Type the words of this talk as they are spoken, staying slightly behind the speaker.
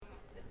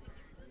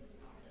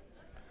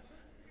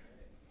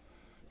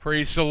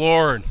Praise the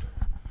Lord.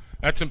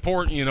 That's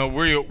important. You know,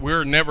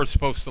 we're never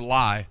supposed to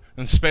lie,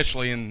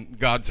 especially in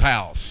God's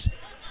house.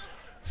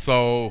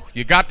 So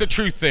you got the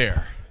truth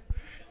there.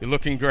 You're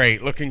looking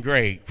great, looking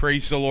great.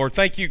 Praise the Lord.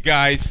 Thank you,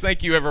 guys.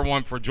 Thank you,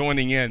 everyone, for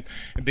joining in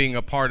and being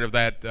a part of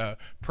that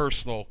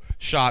personal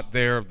shot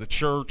there of the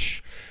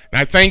church. And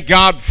I thank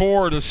God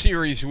for the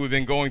series we've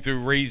been going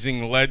through,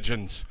 Raising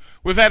Legends.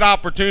 We've had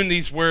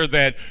opportunities where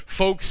that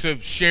folks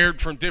have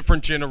shared from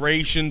different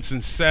generations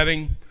and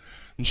setting,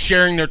 and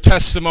sharing their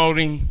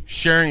testimony,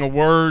 sharing a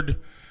word,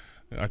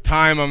 a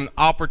time of an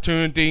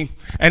opportunity,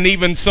 and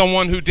even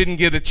someone who didn't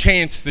get a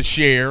chance to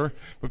share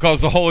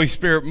because the Holy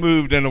Spirit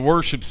moved in a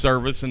worship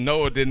service and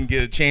Noah didn't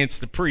get a chance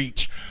to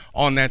preach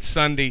on that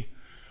Sunday.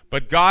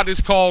 But God has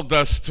called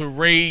us to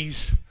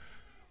raise,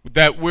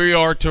 that we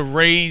are to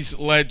raise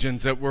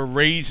legends, that we're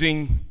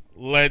raising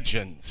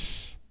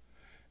legends.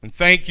 And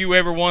thank you,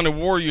 everyone who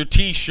wore your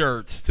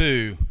T-shirts,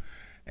 too.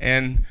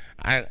 And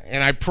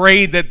I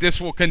pray that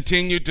this will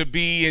continue to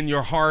be in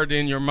your heart,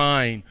 in your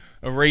mind,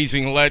 of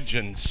raising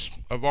legends,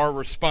 of our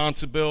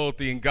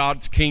responsibility in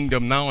God's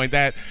kingdom. Not only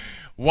that,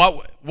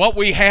 what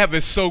we have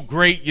is so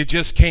great you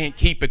just can't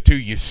keep it to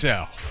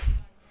yourself.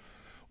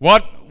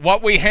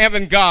 What we have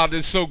in God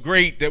is so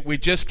great that we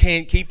just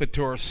can't keep it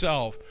to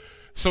ourselves.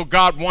 So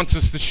God wants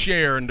us to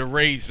share and to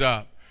raise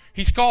up.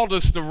 He's called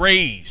us to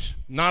raise,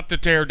 not to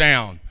tear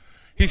down.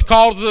 He's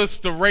called us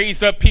to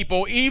raise up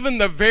people, even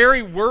the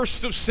very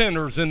worst of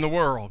sinners in the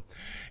world.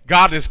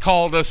 God has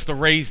called us to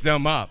raise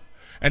them up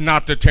and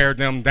not to tear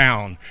them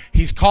down.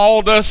 He's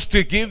called us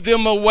to give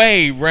them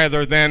away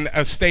rather than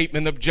a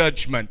statement of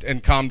judgment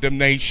and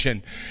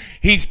condemnation.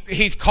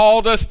 He's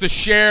called us to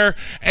share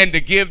and to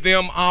give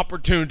them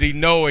opportunity,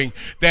 knowing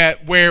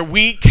that where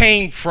we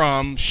came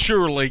from,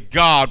 surely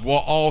God will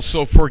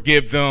also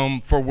forgive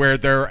them for where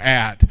they're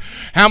at.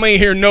 How many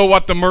here know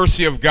what the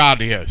mercy of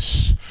God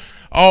is?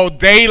 Oh,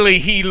 daily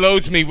He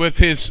loads me with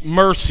His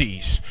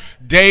mercies.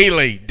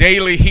 Daily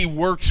He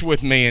works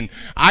with me. And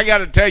I got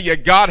to tell you,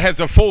 God has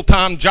a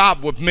full-time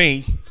job with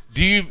me.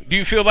 Do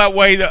you feel that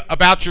way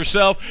about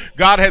yourself?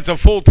 God has a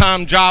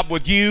full-time job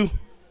with you.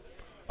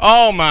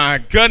 Oh, my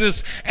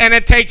goodness. And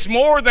it takes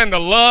more than the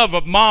love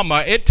of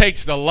mama. It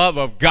takes the love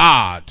of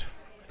God.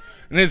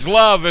 And His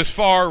love is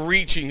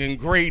far-reaching and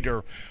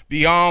greater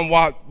beyond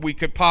what we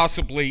could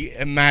possibly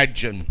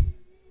imagine.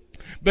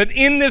 But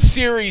in this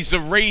series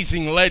of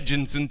Raising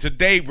Legends, and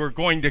today we're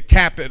going to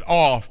cap it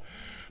off,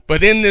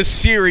 but in this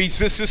series,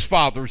 this is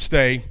Father's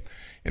Day,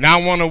 and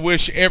I want to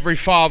wish every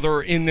father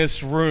in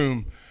this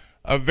room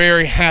a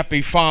very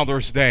happy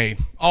Father's Day,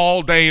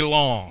 all day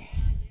long.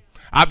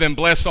 I've been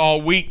blessed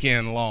all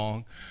weekend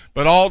long,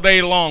 but all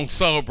day long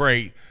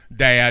celebrate,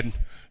 Dad.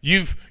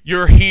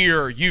 You're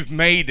here, you've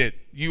made it.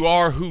 You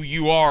are who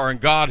you are,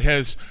 and God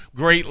has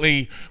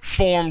greatly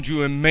formed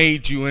you and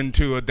made you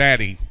into a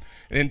daddy,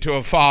 into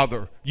a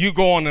father. You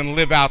go on and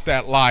live out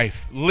that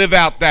life. Live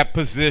out that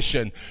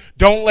position.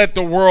 Don't let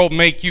the world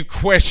make you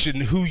question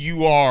who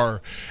you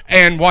are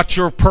and what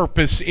your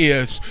purpose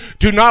is.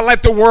 Do not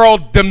let the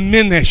world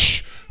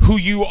diminish who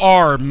you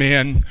are,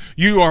 men.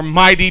 You are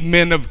mighty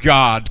men of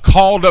God,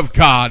 called of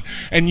God,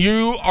 and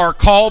you are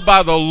called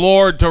by the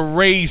Lord to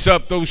raise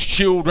up those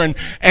children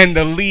and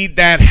to lead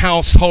that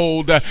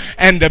household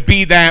and to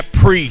be that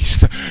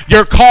priest.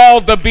 You're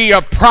called to be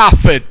a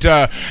prophet,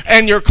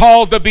 and you're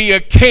called to be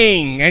a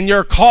king, and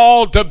you're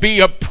called to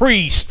be a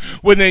priest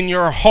within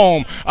your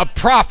home, a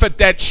prophet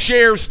that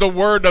shares the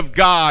word of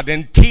God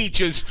and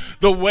teaches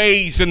the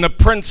ways and the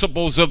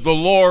principles of the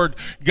Lord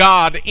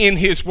God in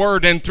His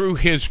word and through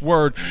His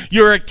word.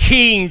 You're a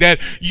king that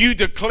you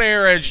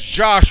declare, as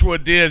Joshua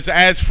did,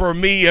 as for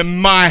me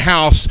and my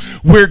house,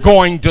 we're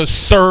going to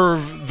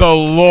serve the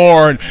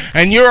Lord.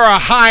 And you're a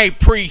high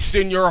priest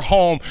in your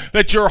home,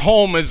 that your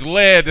home is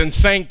led and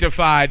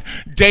sanctified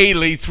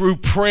daily through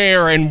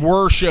prayer and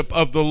worship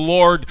of the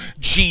Lord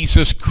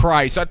Jesus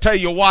Christ. I tell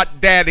you what,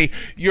 Daddy,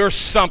 you're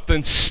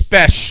something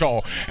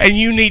special, and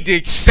you need to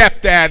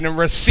accept that and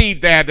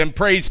receive that and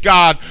praise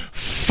God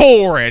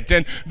for it.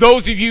 And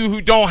those of you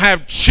who don't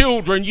have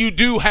children, you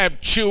do have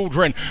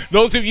children.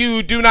 Those of you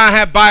who do not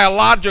have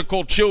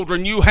biological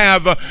children, you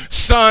have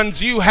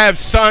sons. You have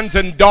sons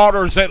and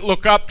daughters that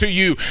look up to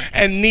you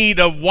and need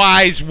a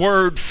wise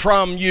word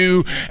from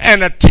you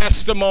and a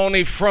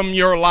testimony from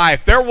your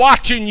life. They're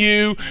watching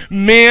you,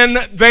 men.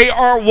 They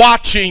are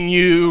watching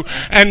you.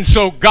 And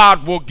so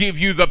God will give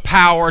you the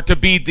power to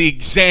be the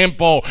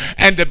example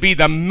and to be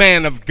the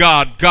man of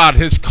God God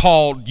has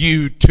called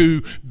you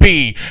to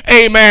be.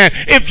 Amen.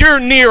 If you're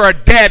near a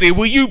daddy,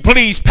 will you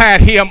please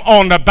pat him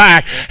on the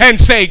back and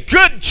say,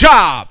 good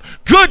job,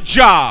 good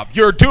job.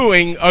 You're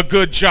doing a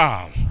good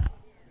job.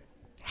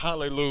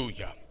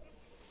 Hallelujah.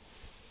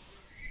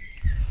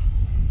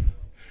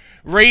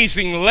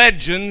 Raising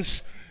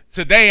legends.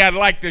 Today I'd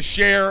like to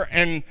share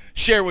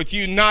with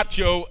you not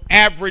your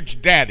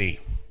average daddy.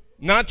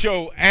 Not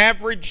your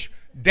average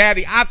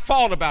Daddy. I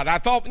thought about it. I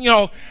thought,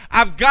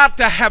 I've got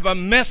to have a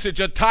message,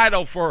 a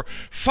title for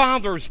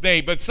Father's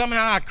Day, but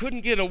somehow I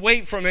couldn't get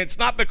away from it. It's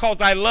not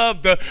because I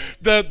love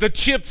the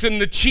chips and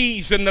the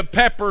cheese and the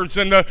peppers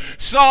and the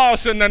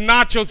sauce and the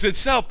nachos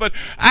itself, but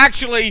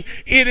actually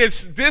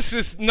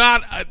there's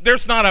not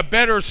a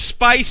better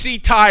spicy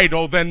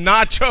title than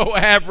Nacho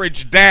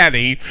Average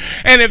Daddy.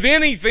 And if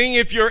anything,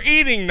 if you're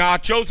eating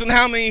nachos, and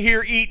how many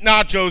here eat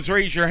nachos,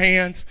 raise your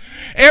hands.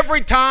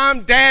 Every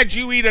time, Dad,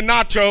 you eat a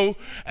nacho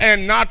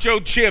and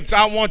nacho chips,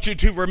 I want you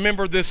to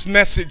remember this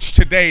message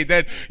today,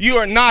 that you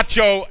are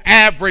Nacho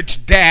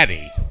Average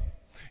Daddy.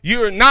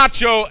 You are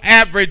Nacho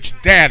Average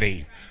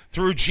Daddy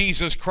through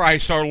Jesus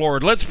Christ our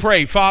Lord. Let's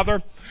pray.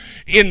 Father,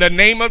 in the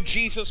name of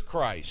Jesus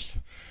Christ,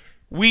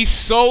 we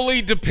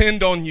solely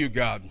depend on you,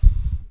 God.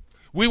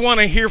 We want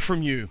to hear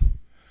from you.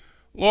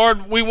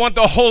 Lord, we want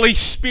the Holy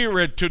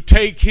Spirit to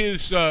take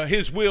his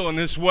will and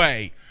his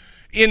way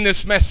in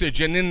this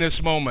message and in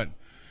this moment.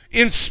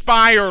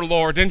 Inspire,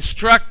 Lord.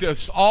 Instruct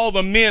us, all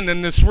the men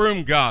in this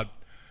room, God.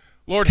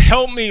 Lord,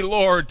 help me,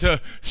 Lord, to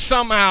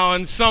somehow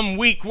in some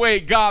weak way,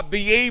 God,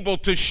 be able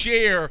to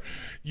share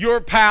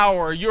your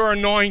power, your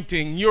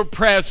anointing, your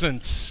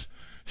presence.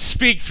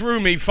 Speak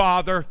through me,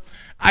 Father.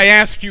 I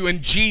ask you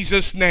in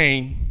Jesus'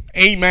 name,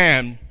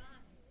 amen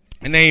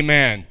and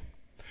amen.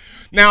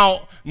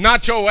 Now,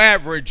 Nacho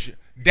Average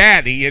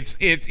Daddy,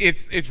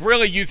 it's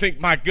really, you think,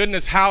 my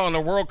goodness, how in the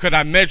world could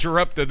I measure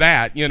up to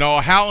that?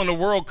 How in the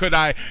world could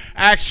I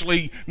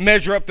actually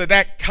measure up to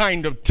that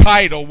kind of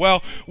title?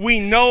 Well, we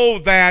know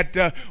that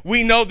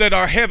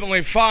our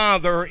Heavenly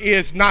Father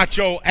is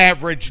Nacho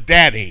Average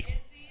Daddy.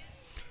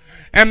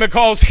 And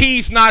because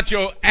he's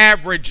Nacho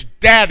Average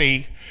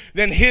Daddy,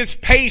 then his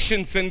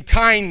patience and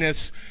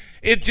kindness,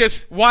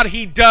 what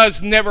he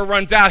does never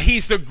runs out.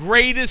 He's the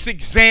greatest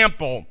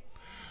example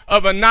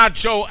of a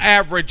Nacho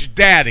Average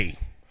Daddy.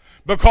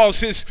 Because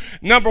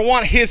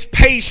his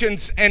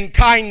patience and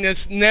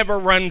kindness never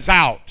runs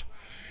out.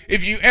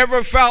 If you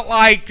ever felt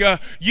like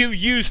you've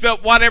used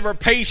up whatever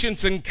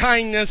patience and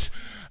kindness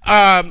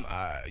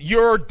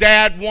your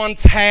dad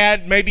once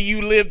had, maybe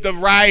you lived a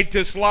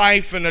riotous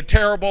life and a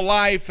terrible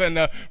life and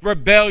a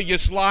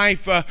rebellious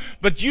life,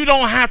 but you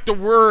don't have to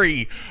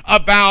worry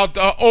about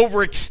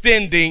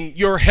overextending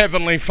your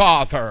Heavenly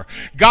Father.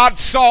 God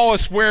saw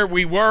us where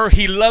we were.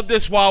 He loved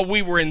us while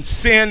we were in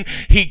sin.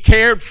 He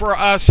cared for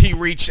us. He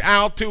reached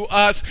out to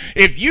us.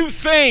 If you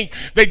think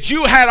that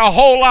you had a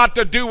whole lot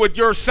to do with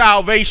your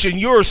salvation,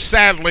 you're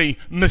sadly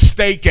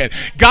mistaken.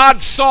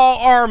 God saw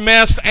our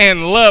mess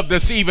and loved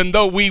us even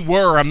though we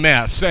were a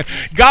mess.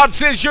 God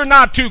says you're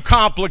not too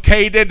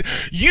complicated.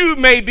 You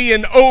may be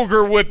an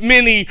ogre with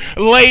many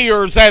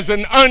layers as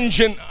an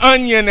onion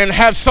and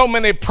have so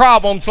many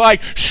problems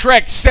like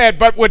Shrek said,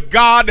 but with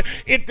God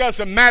it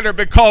doesn't matter,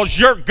 because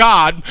your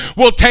God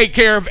will take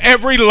care of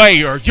every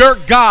layer. Your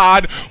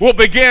God will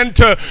begin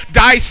to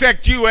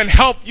dissect you and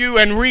help you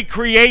and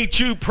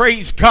recreate you,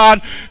 praise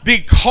God,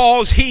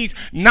 because he's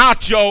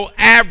Nacho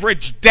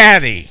Average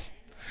Daddy.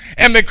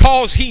 And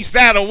because he's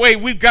that away,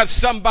 we've got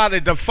somebody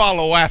to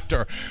follow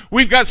after.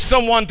 We've got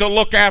someone to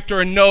look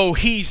after and know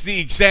he's the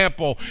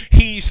example.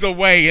 He's the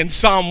way. And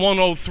Psalm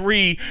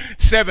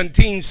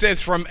 103:17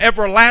 says, from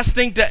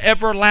everlasting to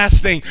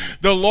everlasting,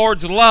 the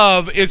Lord's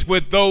love is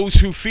with those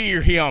who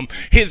fear him.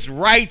 His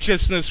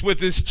righteousness with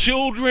his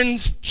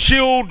children's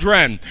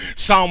children.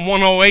 Psalm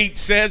 108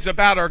 says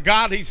about our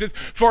God, he says,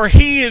 for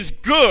he is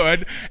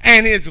good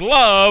and his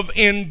love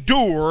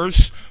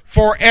endures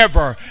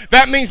forever.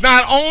 That means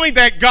not only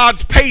that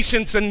God's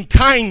patience and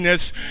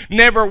kindness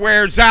never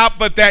wears out,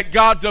 but that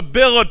God's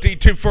ability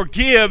to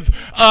forgive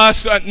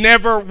us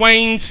never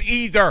wanes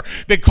either.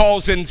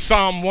 Because in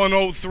Psalm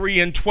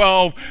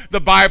 103:12,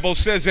 the Bible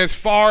says, as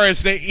far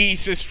as the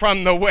east is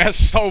from the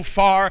west, so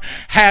far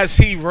has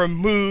he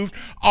removed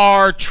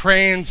our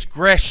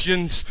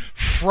transgressions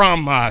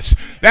from us.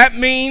 That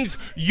means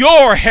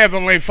your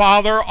Heavenly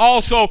Father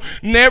also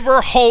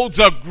never holds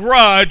a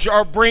grudge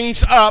or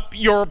brings up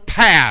your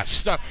past.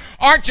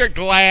 Aren't you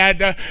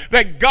glad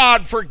that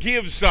God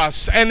forgives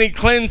us and he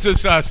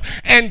cleanses us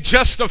and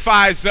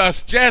justifies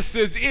us just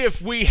as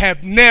if we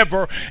have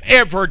never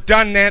ever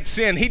done that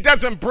sin? He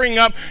doesn't bring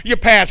up your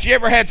past. You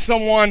ever had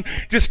someone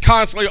just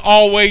constantly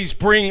always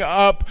bring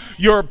up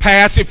your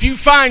past? If you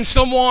find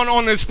someone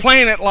on this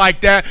planet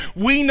like that,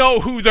 we know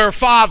who their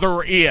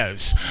father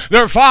is.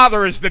 Their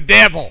father is the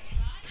devil.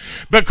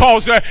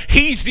 Because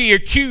he's the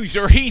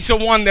accuser. He's the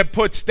one that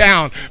puts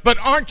down. But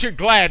aren't you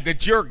glad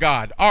that your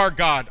God,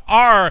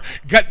 our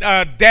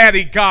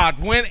Daddy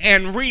God, went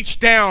and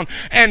reached down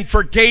and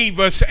forgave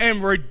us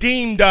and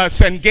redeemed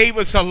us and gave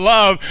us a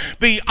love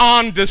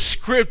beyond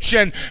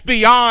description,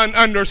 beyond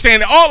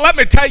understanding. Oh, let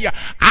me tell you,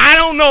 I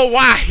don't know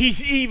why he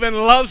even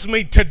loves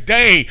me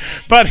today,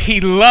 but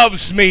he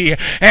loves me.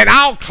 And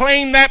I'll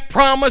claim that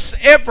promise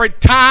every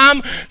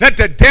time that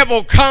the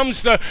devil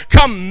comes to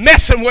come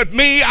messing with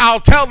me. I'll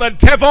tell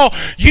the devil,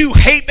 you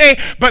hate me,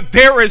 but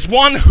there is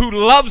one who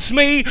loves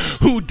me,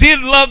 who did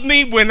love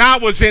me when I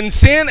was in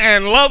sin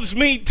and loves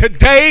me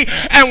today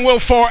and will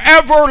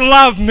forever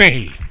love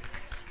me.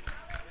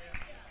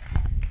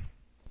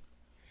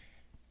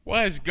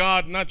 Why is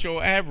God not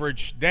your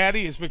average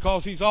daddy? It's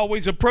because he's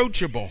always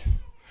approachable.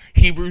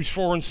 Hebrews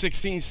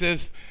 4:16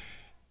 says,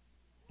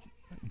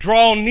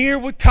 draw near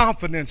with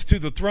confidence to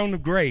the throne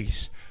of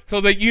grace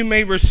so that you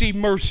may receive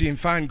mercy and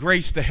find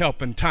grace to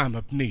help in time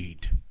of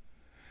need.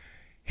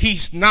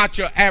 He's not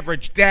your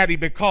average daddy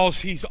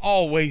because he's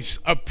always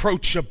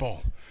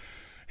approachable.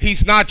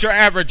 He's not your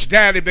average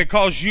daddy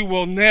because you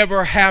will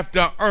never have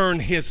to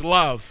earn his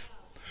love.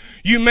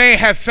 You may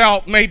have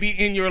felt maybe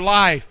in your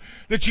life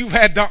that you've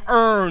had to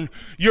earn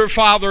your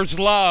father's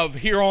love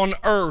here on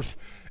earth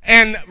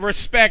and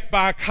respect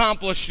by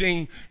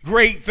accomplishing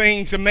great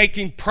things and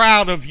making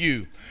proud of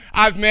you.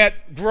 I've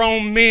met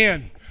grown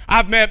men.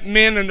 I've met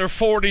men in their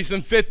 40s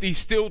and 50s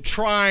still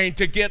trying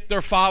to get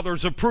their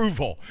father's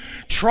approval,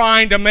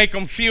 trying to make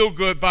them feel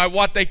good by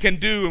what they can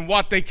do and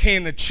what they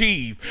can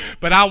achieve.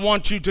 But I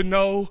want you to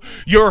know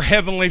your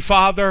heavenly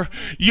Father,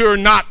 you're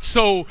not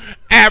so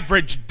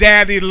average.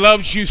 Daddy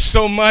loves you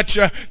so much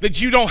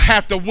that you don't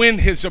have to win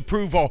his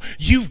approval.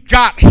 You've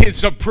got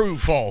his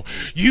approval.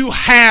 You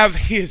have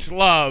his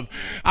love.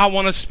 I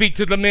want to speak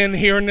to the men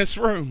here in this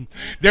room.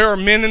 There are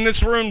men in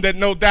this room that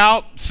no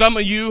doubt some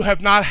of you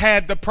have not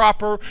had the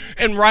proper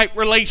and right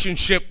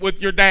relationship with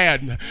your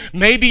dad.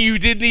 Maybe you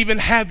didn't even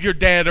have your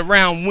dad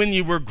around when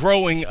you were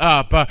growing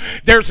up.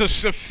 There's a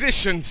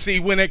sufficiency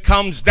when it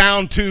comes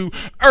down to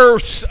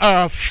earth's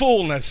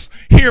fullness.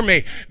 Hear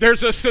me.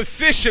 There's a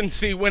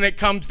sufficiency when it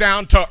comes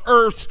down to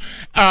earth's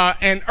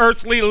and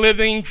earthly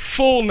living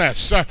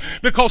fullness,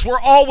 because we're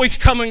always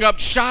coming up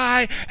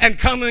shy and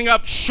coming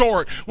up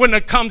short when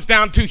it comes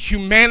down to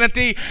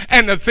humanity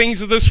and the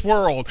things of this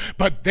world.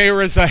 But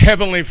there is a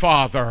heavenly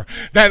Father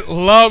that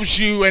loves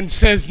you and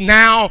says,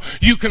 now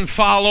you can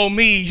follow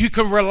me, you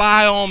can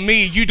rely on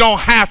me, you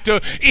don't have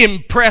to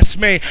impress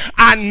me.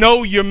 I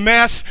know your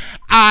mess,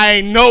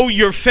 I know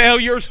your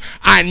failures,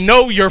 I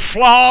know your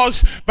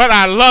flaws, but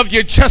I love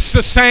you just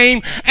the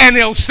same. And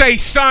he'll say,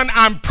 son,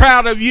 I'm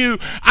proud of you,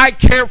 I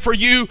care for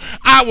you,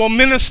 I will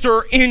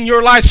minister in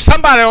your life.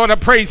 Somebody ought to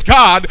praise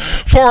God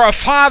for a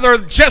father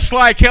just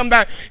like him,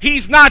 that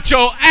he's not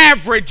your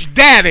average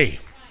daddy.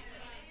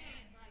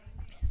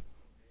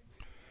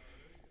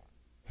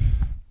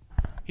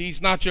 He's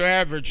not your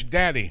average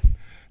daddy.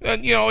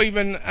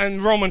 Even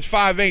in Romans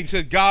 5:8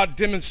 says God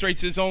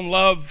demonstrates his own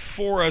love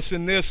for us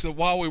in this, that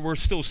while we were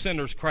still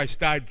sinners,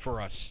 Christ died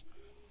for us.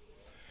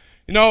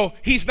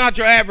 He's not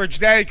your average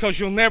daddy because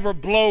you'll never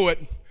blow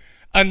it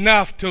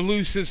enough to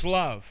lose his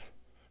love.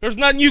 There's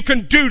nothing you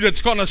can do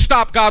that's going to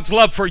stop God's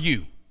love for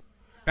you.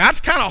 That's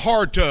kind of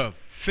hard to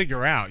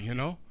figure out,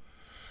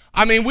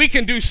 I mean, we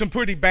can do some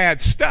pretty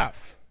bad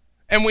stuff,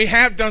 and we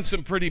have done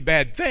some pretty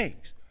bad things.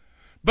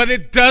 But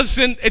it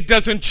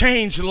doesn't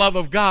change the love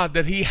of God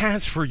that he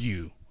has for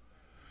you.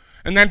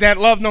 And that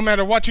love, no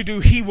matter what you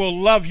do, he will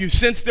love you.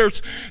 Since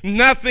there's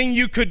nothing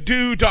you could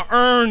do to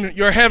earn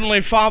your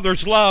heavenly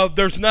Father's love,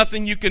 there's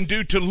nothing you can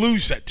do to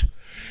lose it.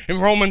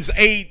 In Romans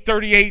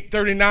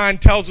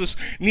 8:38-39 tells us,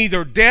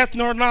 neither death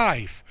nor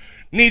life,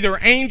 neither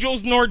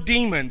angels nor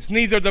demons,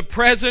 neither the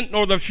present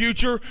nor the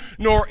future,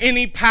 nor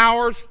any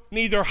powers,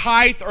 neither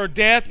height or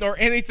depth, nor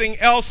anything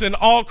else in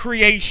all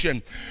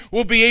creation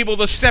will be able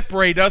to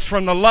separate us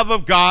from the love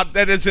of God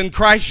that is in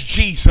Christ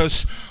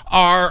Jesus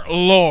our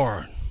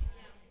Lord.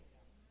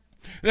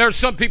 There are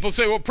some people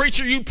say, well,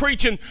 preacher, you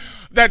preaching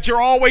that you're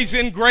always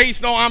in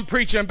grace. No, I'm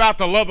preaching about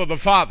the love of the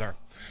Father.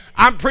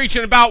 I'm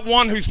preaching about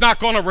one who's not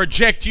going to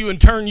reject you and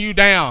turn you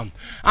down.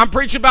 I'm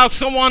preaching about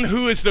someone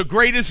who is the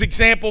greatest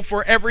example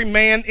for every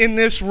man in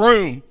this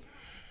room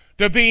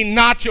to be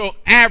not your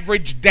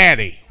average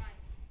daddy.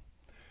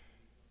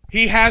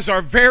 He has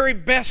our very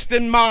best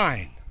in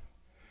mind.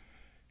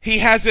 He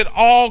has it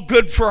all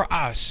good for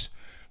us.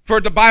 For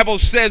the Bible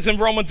says in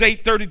Romans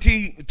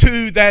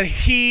 8:32 that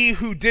he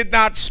who did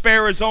not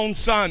spare his own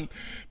son,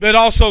 but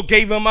also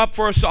gave him up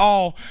for us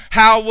all,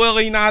 how will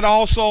he not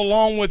also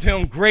along with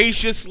him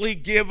graciously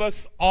give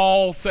us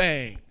all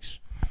things?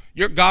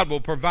 Your God will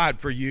provide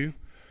for you.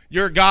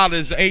 Your God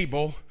is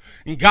able.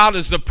 And God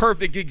is the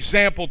perfect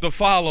example to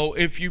follow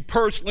if you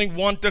personally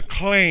want to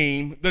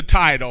claim the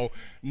title,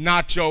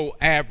 not your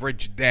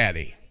average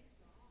daddy.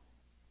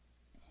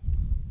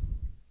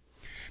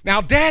 Now,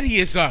 daddy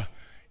is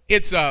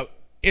it's a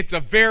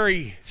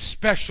very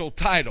special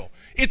title.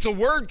 It's a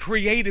word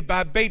created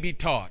by Baby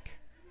Talk.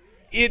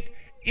 It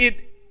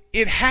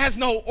has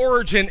no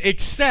origin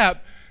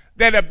except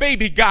that a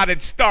baby got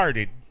it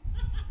started.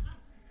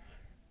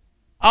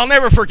 I'll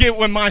never forget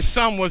when my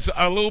son was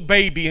a little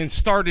baby and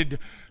started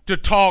to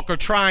talk or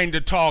trying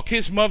to talk.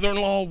 His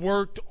mother-in-law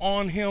worked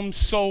on him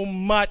so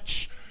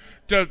much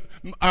to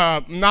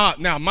my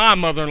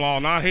mother-in-law,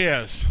 not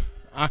his.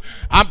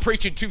 I'm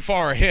preaching too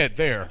far ahead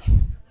there.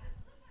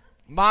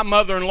 My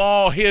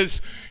mother-in-law,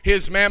 his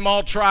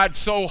mamaw tried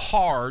so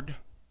hard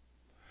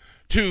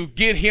to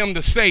get him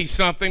to say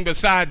something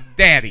besides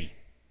daddy.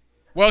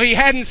 Well, he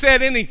hadn't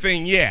said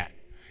anything yet.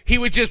 He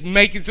was just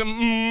making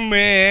some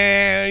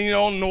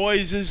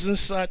noises and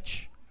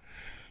such.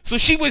 So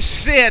she would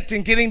sit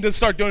and get him to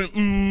start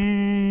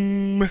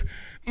doing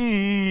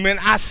And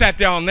I sat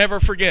there, I'll never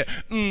forget.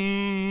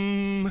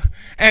 And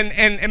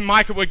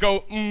Micah would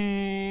go,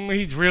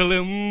 he's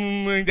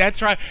really,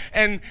 that's right.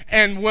 And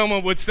Wilma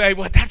would say,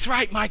 well, that's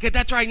right, Micah,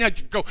 that's right. Now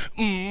go,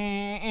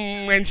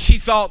 and she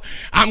thought,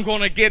 I'm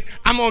gonna get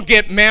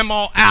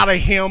Mama out of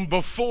him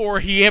before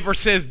he ever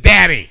says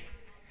daddy.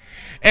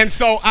 And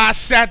so I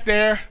sat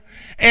there.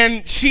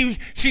 And she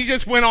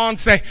just went on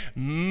to say,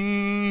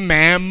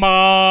 Mama,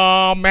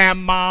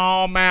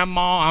 Mama, Mama.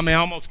 I mean, I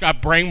almost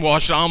got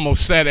brainwashed. I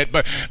almost said it,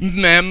 but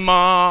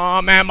Mama,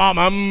 Mama,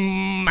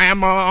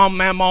 Mama,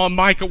 Mama. And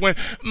Micah went,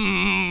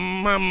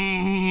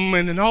 and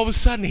then all of a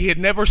sudden, he had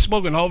never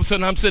spoken. All of a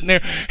sudden, I'm sitting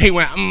there. He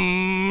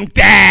went,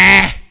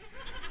 Dad.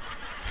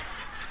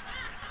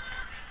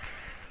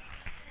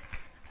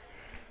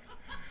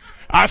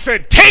 I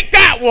said, take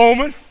that,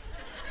 woman.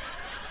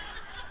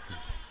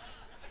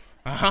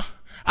 Uh-huh.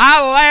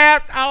 I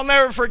laughed. I'll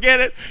never forget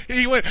it.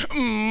 He went,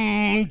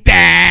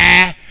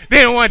 dad.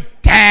 Then it went,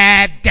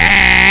 dad,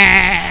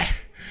 dad.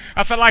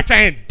 I felt like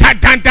saying, dun,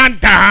 dun, dun,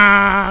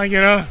 dun,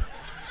 you know.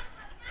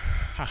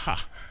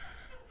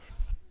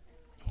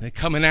 They're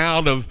coming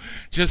out of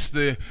just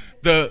the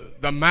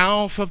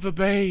mouth of the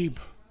babe.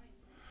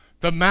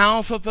 The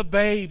mouth of the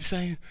babe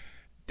saying,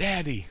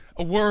 daddy.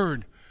 A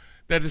word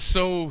that is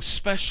so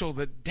special,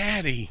 that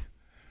daddy,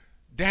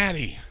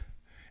 daddy.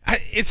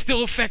 It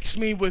still affects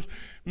me with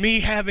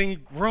me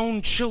having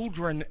grown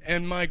children,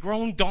 and my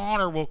grown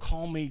daughter will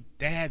call me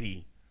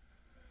daddy.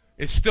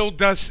 It still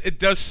does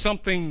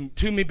something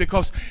to me,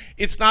 because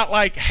it's not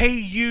like, hey,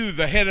 you,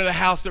 the head of the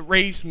house that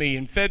raised me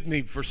and fed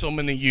me for so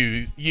many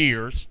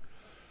years.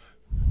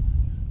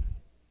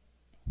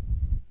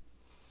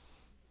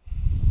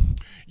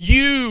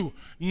 You,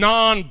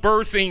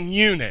 non-birthing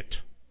unit.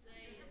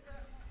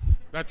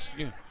 That's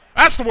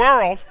the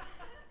world.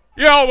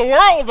 You know, the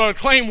world will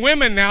claim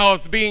women now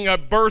as being a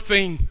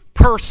birthing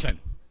person.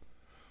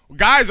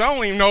 Guys, I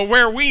don't even know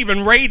where we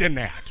even rate in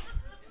that.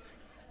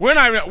 We're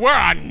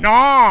a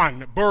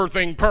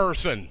non-birthing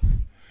person.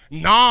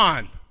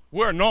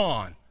 We're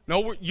non.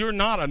 No, you're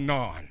not a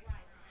non.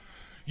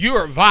 You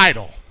are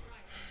vital.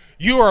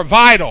 You are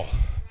vital.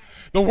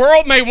 The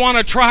world may want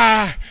to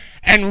try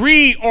and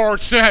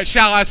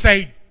shall I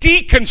say,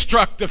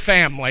 deconstruct the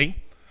family,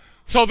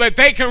 so that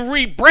they can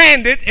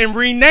rebrand it and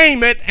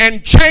rename it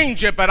and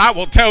change it. But I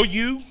will tell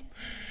you,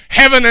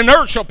 heaven and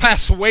earth shall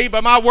pass away,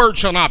 but my word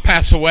shall not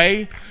pass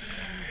away.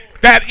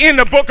 That in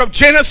the book of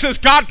Genesis,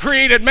 God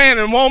created man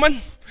and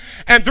woman,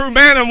 and through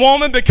man and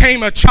woman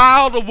became a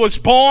child that was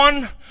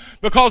born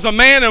because of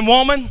man and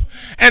woman.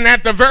 And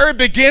at the very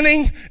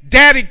beginning,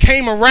 daddy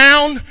came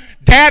around.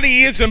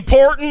 Daddy is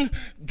important.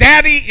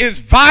 Daddy is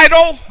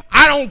vital.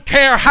 I don't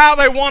care how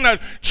they want to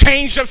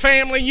change the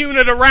family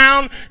unit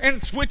around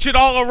and switch it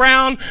all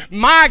around.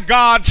 My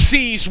God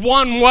sees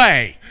one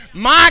way.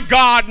 My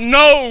God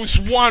knows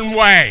one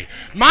way.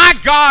 My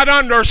God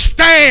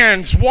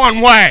understands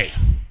one way.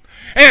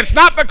 And it's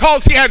not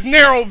because he has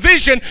narrow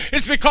vision.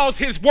 It's because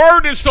his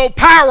word is so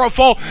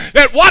powerful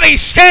that what he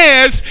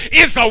says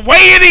is the way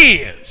it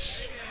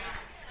is.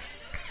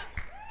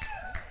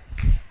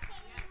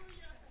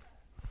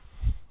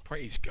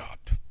 Praise God.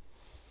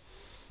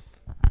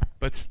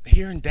 But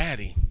hearing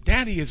daddy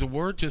is a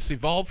word just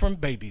evolved from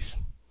babies.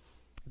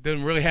 It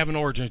doesn't really have an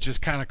origin. It's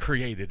just kind of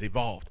created,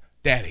 evolved.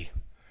 Daddy.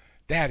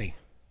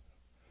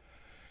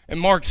 In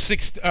Mark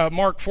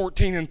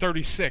 14 and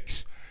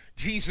 36,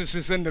 Jesus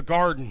is in the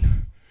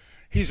garden.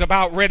 He's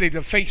about ready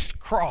to face the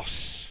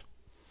cross.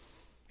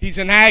 He's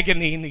in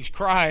agony and he's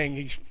crying.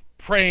 He's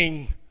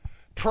praying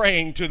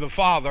to the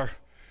Father.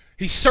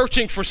 He's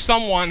searching for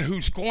someone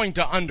who's going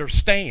to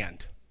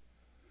understand.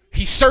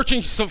 He's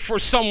searching for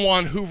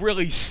someone who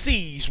really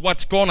sees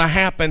what's going to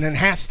happen and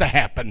has to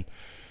happen.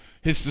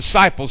 His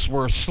disciples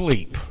were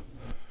asleep.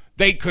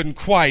 They couldn't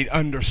quite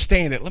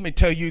understand it. Let me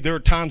tell you, there are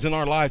times in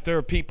our life, there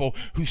are people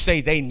who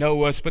say they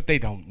know us, but they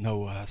don't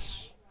know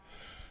us.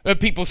 There are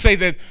people say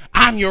that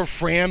I'm your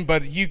friend,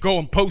 but you go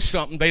and post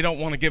something, they don't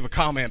want to give a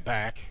comment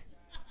back.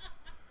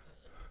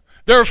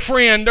 They're a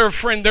friend,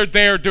 they're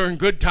there during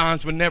good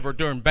times, but never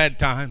during bad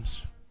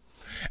times.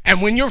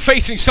 And when you're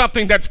facing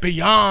something that's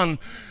beyond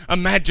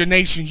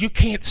imagination, you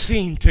can't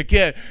seem to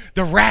get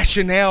the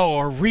rationale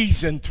or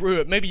reason through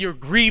it. Maybe you're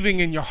grieving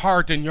in your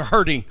heart and you're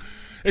hurting,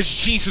 as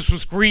Jesus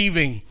was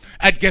grieving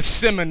at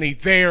Gethsemane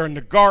there in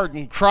the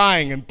garden,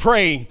 crying and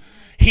praying.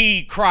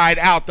 He cried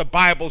out, the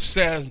Bible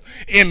says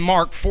in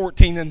Mark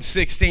 14 and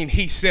 16,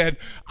 he said,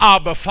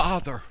 Abba,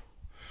 Father,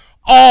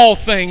 all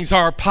things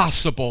are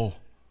possible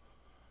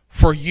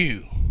for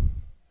you.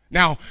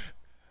 Now,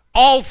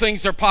 all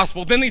things are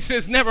possible. Then he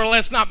says,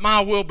 nevertheless, not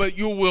my will, but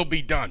your will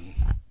be done.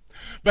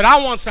 But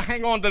I want to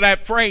hang on to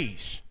that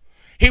phrase.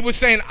 He was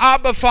saying,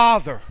 Abba,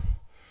 Father,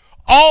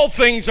 all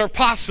things are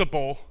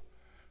possible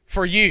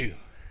for you.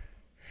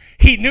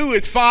 He knew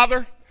his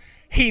father.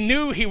 He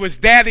knew he was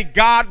Daddy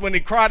God when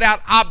he cried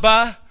out,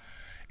 Abba.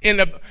 In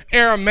the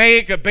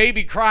Aramaic, a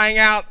baby crying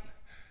out,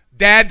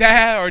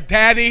 Dada or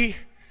Daddy.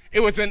 It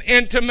was an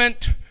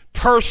intimate,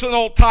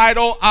 personal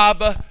title,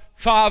 Abba,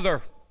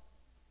 Father.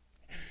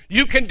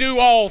 You can do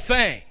all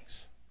things.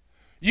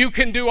 You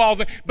can do all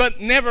things,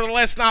 but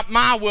nevertheless not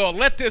my will.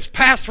 Let this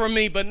pass from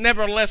me, but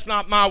nevertheless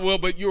not my will,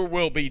 but your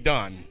will be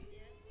done.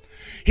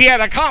 He had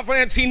a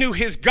confidence. He knew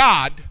his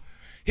God,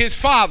 his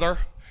Father,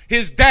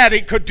 his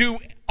daddy could do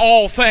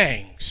all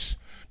things.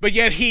 But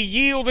yet he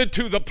yielded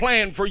to the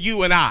plan for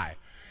you and I.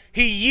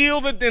 He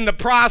yielded in the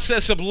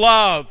process of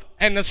love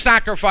and the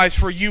sacrifice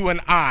for you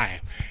and I.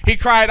 He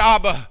cried,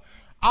 Abba.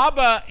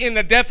 Abba, in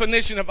the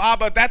definition of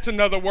Abba, that's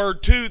another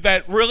word too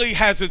that really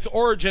has its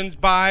origins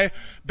by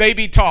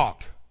baby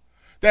talk.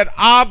 That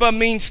Abba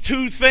means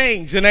two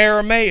things in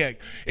Aramaic.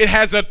 It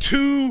has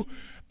two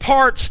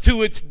parts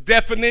to its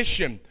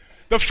definition.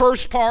 The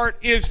first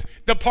part is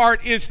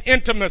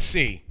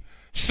intimacy.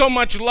 So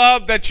much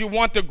love that you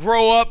want to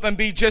grow up and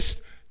be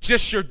just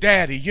your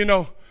daddy. You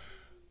know,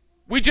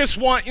 we just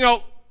want,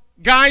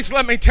 guys,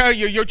 let me tell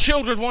you, your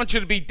children want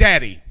you to be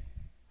daddy.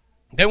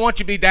 They want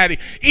you to be daddy.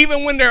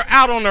 Even when they're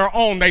out on their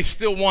own, they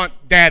still want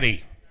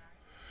daddy.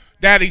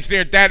 Daddy's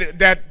there,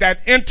 that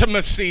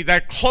intimacy,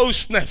 that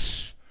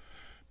closeness.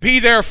 Be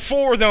there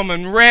for them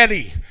and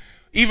ready.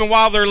 Even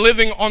while they're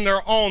living on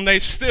their own,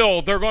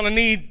 they're going to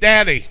need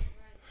daddy.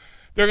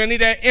 They're going to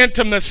need that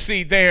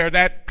intimacy there,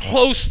 that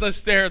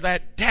closeness there,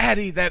 that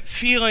daddy, that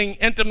feeling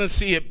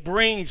intimacy it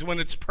brings when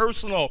it's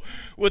personal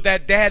with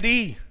that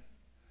daddy.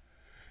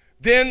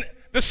 Then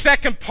the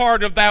second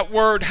part of that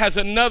word has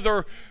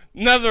another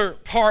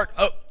part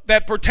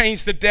that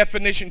pertains to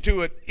definition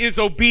to it, is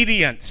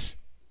obedience.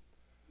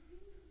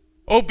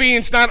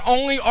 Obedience, not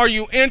only are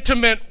you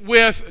intimate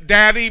with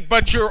daddy,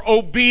 but you're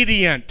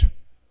obedient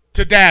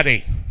to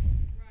daddy.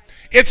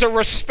 It's a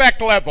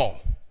respect level.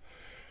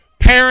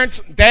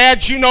 Parents,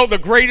 dads, you know the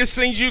greatest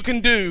things you can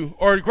do,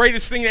 or the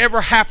greatest thing that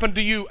ever happened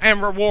to you and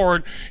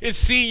reward, is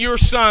see your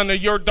son or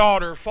your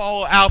daughter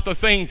follow out the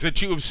things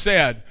that you have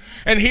said.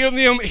 And hear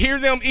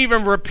them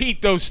even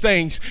repeat those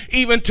things,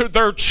 even to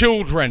their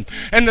children.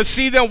 And to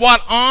see them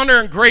what honor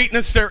and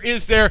greatness there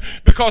is there,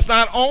 because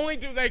not only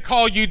do they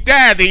call you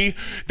daddy,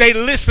 they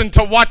listen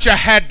to what you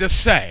had to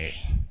say.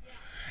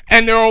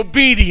 And they're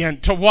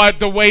obedient to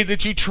the way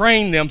that you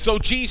train them. So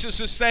Jesus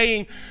is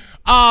saying,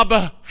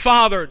 Abba,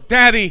 Father,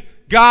 Daddy,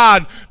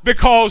 God,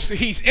 because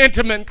he's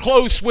intimate and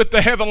close with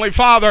the Heavenly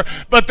Father,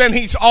 but then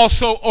he's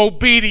also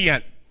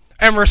obedient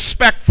and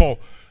respectful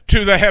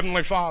to the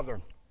Heavenly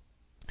Father.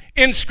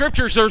 In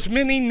Scriptures, there's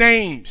many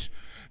names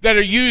that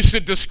are used to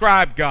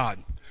describe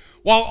God.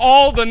 While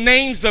all the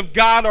names of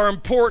God are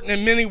important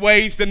in many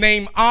ways, the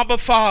name Abba,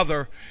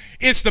 Father,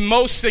 is the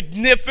most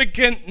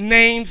significant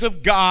names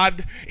of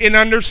God in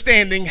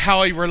understanding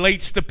how he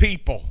relates to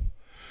people.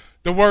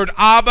 The word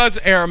Abba is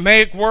an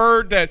Aramaic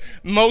word that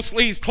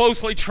mostly is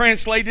closely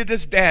translated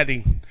as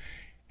daddy.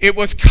 It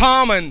was a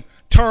common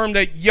term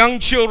that young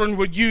children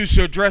would use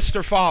to address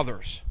their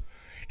fathers.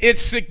 It's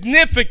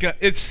significant.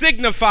 It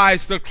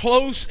signifies the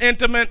close,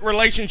 intimate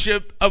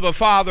relationship of a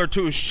father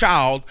to his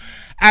child,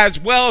 as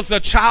well as the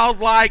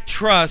childlike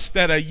trust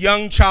that a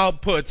young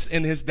child puts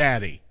in his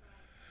daddy.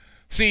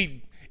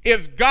 See,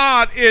 if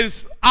God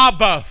is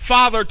Abba,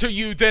 Father to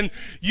you, then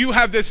you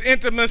have this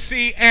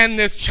intimacy and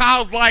this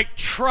childlike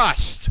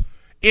trust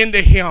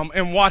into him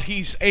and what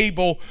he's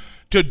able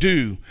to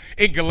do.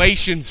 In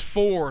Galatians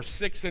 4,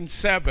 6, and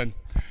 7,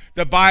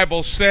 the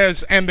Bible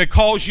says, and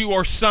because you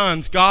are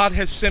sons, God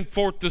has sent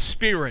forth the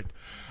Spirit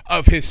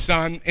of his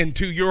Son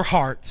into your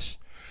hearts,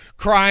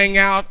 crying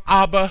out,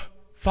 Abba,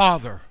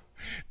 Father.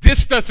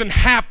 This doesn't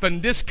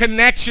happen. This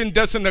connection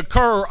doesn't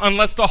occur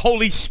unless the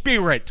Holy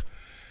Spirit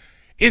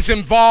is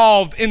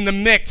involved in the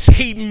mix.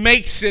 He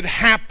makes it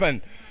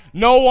happen.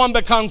 No one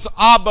becomes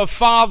Abba,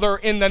 Father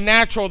in the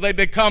natural. They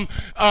become,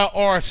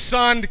 or a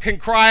son can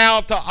cry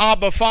out to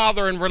Abba,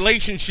 Father in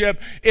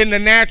relationship in the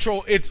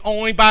natural. It's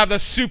only by the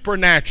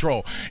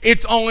supernatural.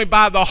 It's only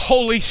by the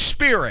Holy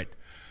Spirit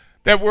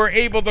that we're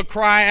able to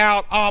cry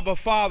out, Abba,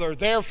 Father.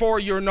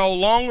 Therefore, you're no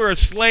longer a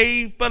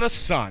slave, but a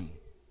son.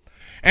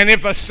 And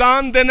if a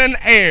son, then an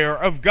heir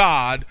of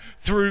God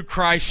through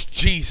Christ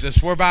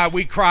Jesus, whereby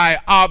we cry,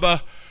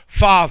 Abba,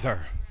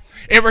 Father.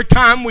 Every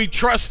time we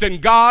trust in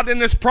God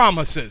and his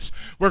promises,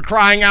 we're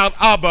crying out,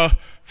 Abba,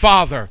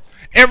 Father.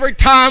 Every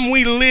time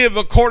we live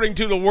according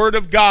to the word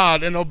of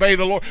God and obey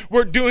the Lord,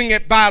 we're doing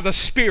it by the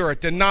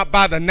Spirit and not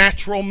by the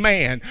natural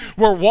man.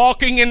 We're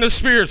walking in the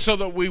Spirit so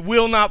that we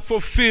will not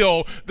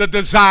fulfill the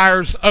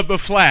desires of the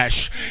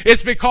flesh.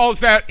 It's because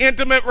that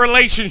intimate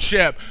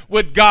relationship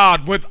with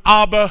God, with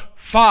Abba,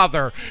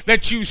 Father,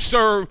 that you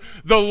serve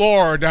the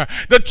Lord.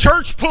 The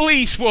church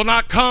police will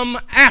not come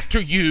after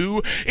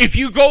you if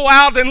you go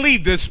out and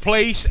leave this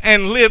place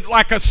and live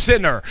like a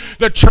sinner.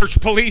 The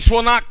church police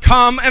will not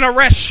come and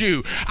arrest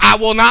you. I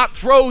will not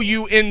throw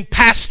you in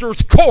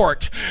pastor's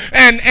court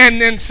and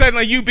then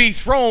suddenly you be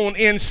thrown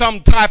in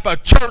some type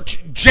of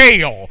church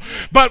jail.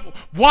 But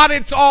what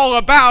it's all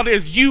about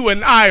is you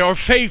and I are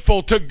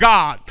faithful to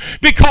God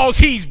because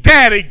He's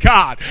Daddy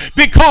God,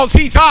 because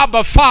He's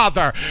Abba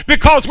Father,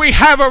 because we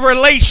have a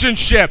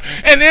relationship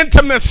and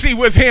intimacy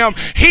with Him.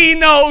 He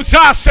knows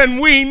us and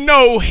we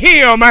know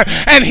Him,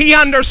 and He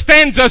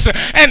understands us,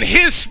 and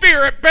His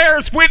Spirit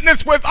bears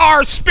witness with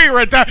our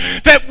spirit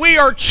that we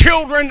are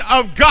children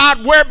of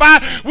God,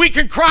 whereby we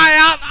can cry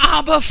out,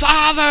 Abba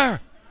Father.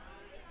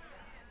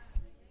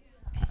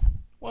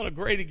 What a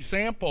great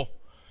example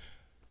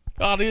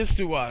God is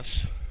to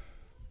us.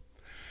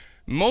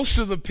 Most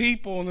of the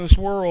people in this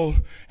world,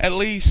 at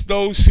least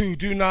those who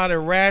do not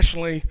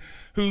irrationally,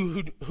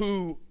 who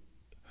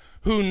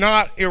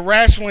not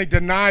irrationally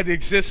deny the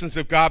existence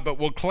of God, but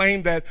will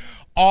claim that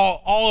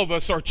all of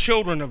us are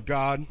children of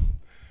God,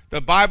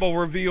 the Bible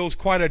reveals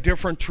quite a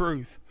different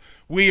truth.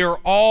 We are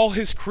all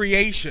His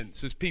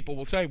creations, as people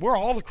will say. We're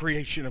all the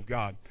creation of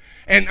God,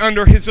 and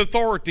under His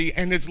authority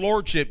and His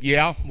lordship.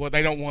 Yeah, well,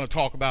 they don't want to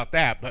talk about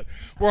that, but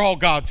we're all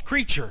God's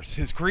creatures,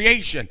 His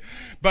creation,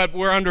 but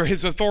we're under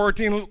His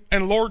authority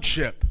and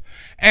lordship.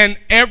 And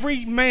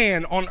every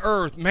man on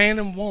earth, man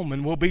and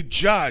woman, will be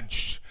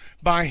judged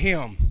by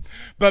Him.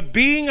 But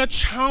being a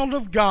child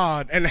of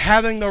God and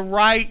having the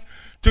right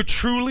to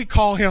truly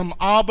call Him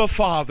Abba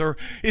Father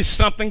is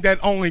something that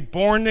only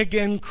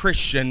born-again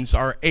Christians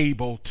are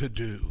able to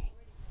do.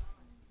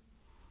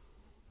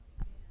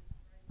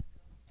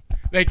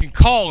 They can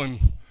call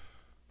Him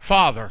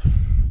Father,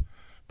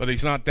 but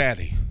He's not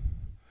Daddy.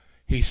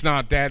 He's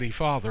not Daddy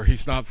Father.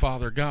 He's not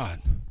Father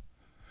God.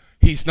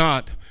 He's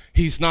not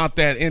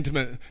that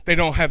intimate. They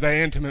don't have that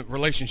intimate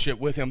relationship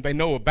with Him. They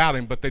know about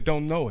Him, but they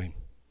don't know Him.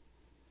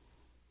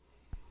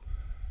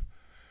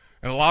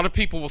 And a lot of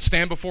people will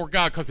stand before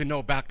God because they know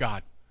about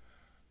God.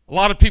 A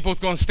lot of people is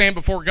going to stand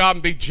before God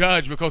and be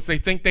judged because they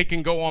think they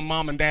can go on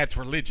mom and dad's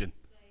religion.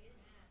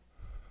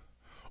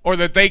 Or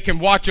that they can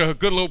watch a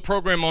good little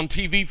program on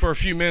TV for a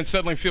few minutes,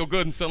 suddenly feel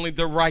good, and suddenly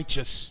they're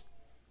righteous.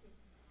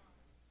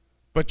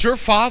 But your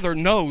Father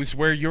knows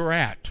where you're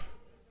at.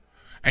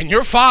 And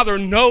your Father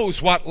knows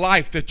what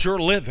life that you're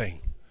living.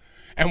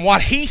 And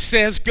what He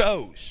says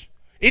goes.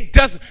 It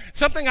doesn't.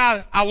 Something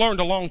I learned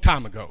a long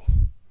time ago.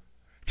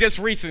 Just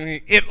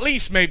recently, at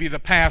least maybe the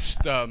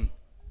past 8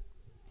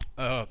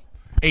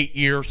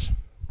 years.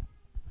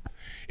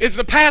 It's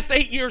the past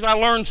 8 years I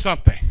learned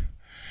something.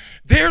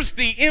 There's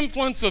the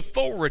influence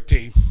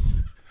authority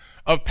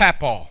of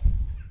Papaw.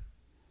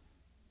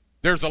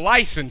 There's a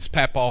license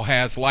Papaw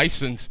has.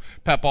 License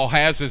Papaw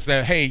has is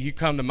that, hey, you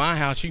come to my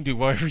house, you can do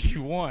whatever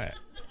you want.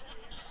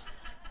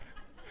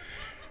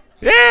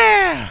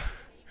 Yeah.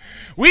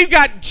 We've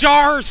got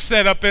jars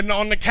set up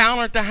on the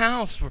counter at the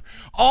house for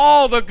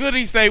all the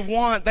goodies they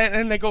want,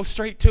 and they go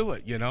straight to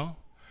it, you know.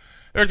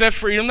 There's that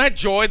freedom, that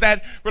joy,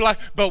 that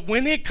relax. But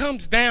when it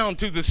comes down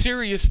to the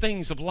serious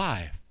things of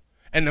life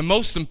and the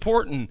most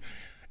important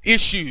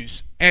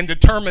issues and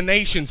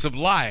determinations of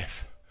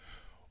life,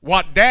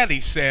 what Daddy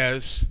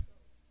says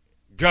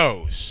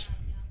goes.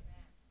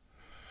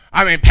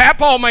 I mean,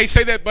 Papaw may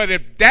say that, but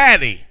if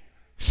Daddy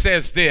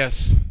says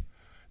this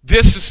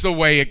is the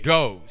way it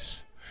goes.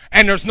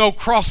 And there's no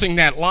crossing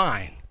that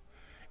line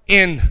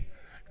in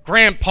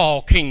Grandpa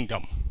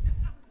Kingdom.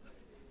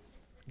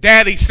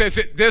 Daddy says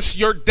it.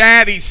 Your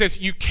daddy says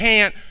you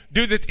can't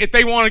do this. If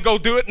they want to go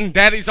do it, and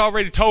Daddy's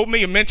already told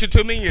me and mentioned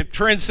to me, and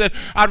Trent said,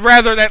 I'd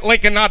rather that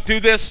Lincoln not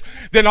do this,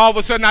 then all of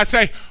a sudden I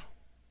say,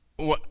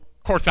 well,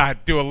 of course I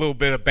do a little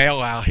bit of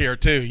bailout here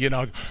too. You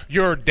know,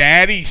 your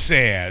daddy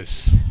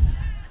says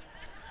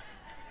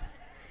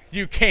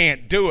you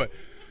can't do it.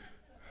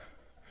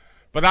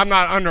 But I'm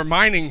not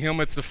undermining him.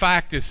 It's the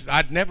fact is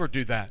I'd never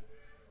do that.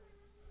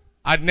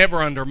 I'd never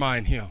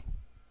undermine Him.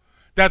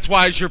 That's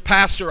why as your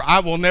pastor, I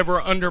will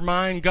never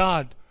undermine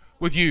God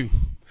with you.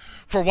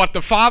 For what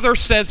the Father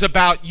says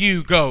about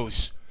you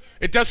goes.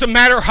 It doesn't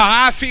matter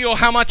how I feel,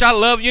 how much I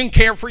love you and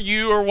care for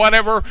you or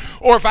whatever,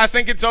 or if I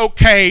think it's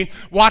okay,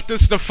 what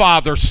does the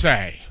Father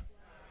say?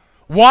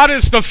 What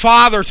does the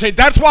Father say?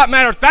 That's what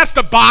matters. That's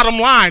the bottom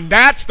line.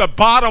 That's the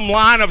bottom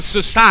line of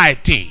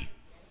society.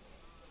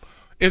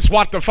 Is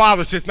what the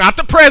Father says. Not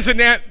the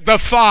President, the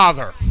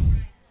Father.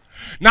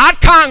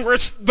 Not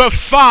Congress, the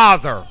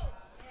Father.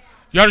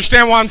 You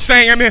understand what I'm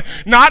saying? I mean,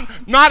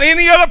 not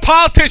any other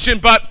politician,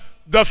 but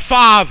the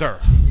Father.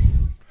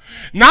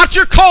 Not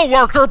your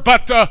co-worker,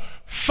 but the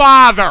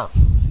Father.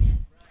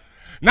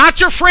 Not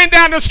your friend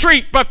down the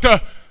street, but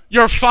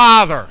your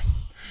Father.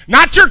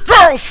 Not your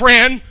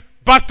girlfriend,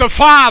 but the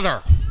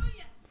Father.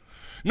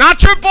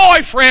 Not your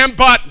boyfriend,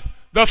 but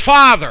the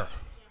Father.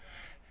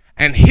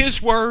 And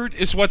His word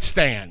is what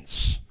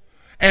stands.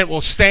 And it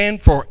will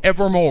stand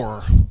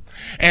forevermore.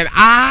 And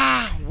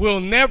I will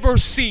never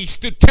cease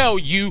to tell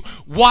you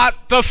what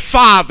the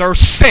Father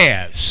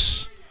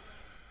says.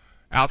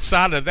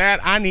 Outside of that,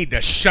 I need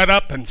to shut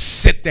up and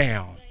sit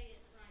down.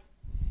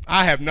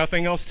 I have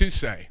nothing else to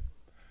say.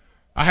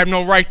 I have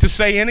no right to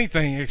say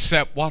anything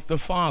except what the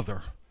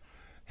Father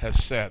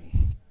has said.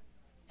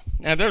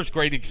 Now, there's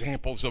great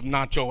examples of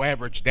not so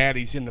average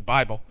daddies in the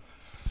Bible.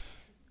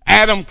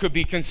 Adam could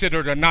be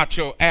considered a not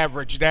so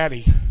average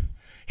daddy.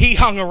 He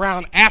hung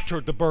around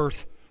after the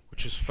birth,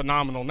 which is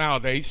phenomenal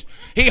nowadays.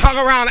 He hung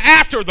around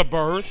after the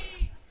birth.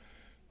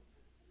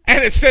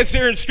 And it says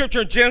here in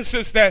Scripture in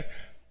Genesis that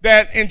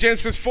in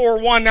Genesis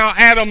 4:1, now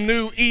Adam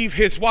knew Eve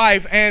his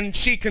wife, and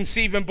she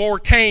conceived and bore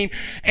Cain,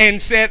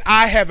 and said,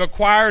 I have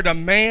acquired a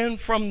man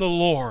from the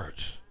Lord.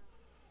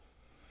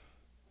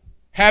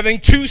 Having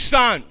 2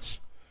 sons,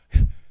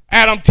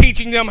 Adam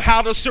teaching them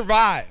how to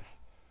survive,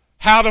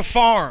 how to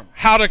farm,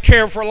 how to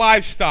care for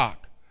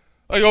livestock.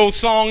 The old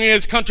song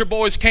is, country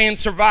boys can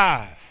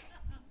survive.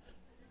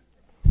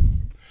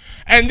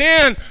 And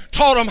then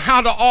taught them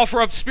how to offer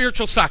up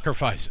spiritual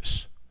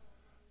sacrifices.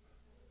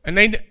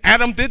 And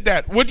Adam did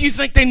that. What do you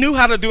think they knew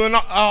how to do an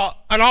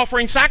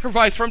offering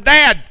sacrifice from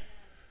Dad?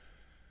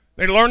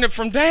 They learned it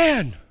from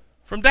Dad,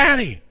 from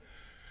Daddy.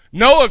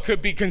 Noah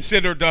could be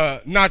considered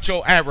a not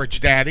so average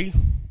daddy.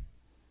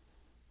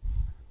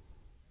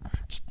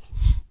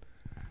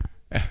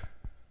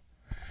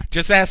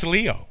 Just ask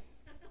Leo.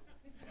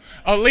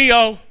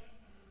 Leo,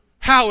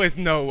 how is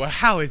Noah?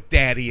 How is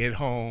Daddy at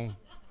home?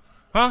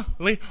 Huh?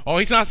 Leo? Oh,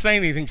 he's not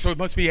saying anything, so it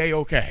must be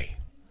A-okay.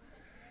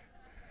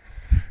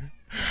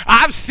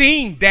 I've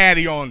seen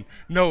Daddy on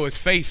Noah's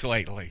face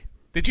lately.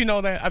 Did you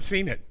know that? I've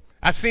seen it.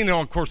 I've seen it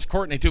on, of course,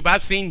 Courtney too, but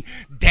I've seen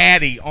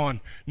Daddy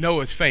on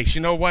Noah's face. You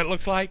know what it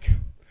looks like?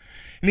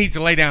 He needs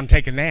to lay down and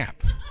take a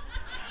nap.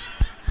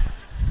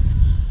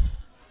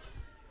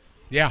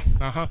 Yeah,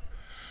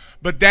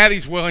 But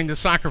Daddy's willing to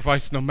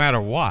sacrifice no matter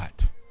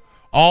what.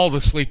 All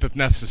the sleep if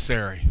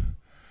necessary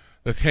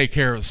to take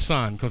care of his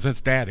son, because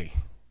it's Daddy.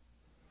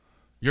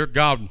 Your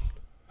God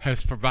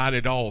has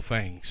provided all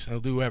things. He'll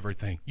do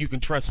everything. You can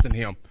trust in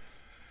him.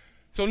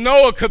 So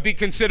Noah could be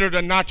considered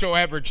a not so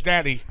average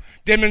daddy,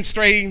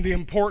 demonstrating the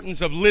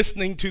importance of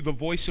listening to the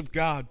voice of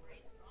God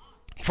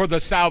for the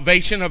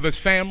salvation of his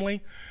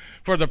family,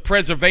 for the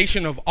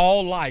preservation of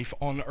all life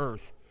on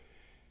earth.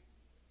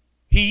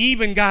 He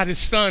even got his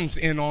sons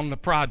in on the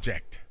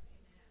project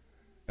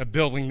of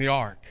building the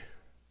ark.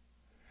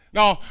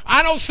 Now,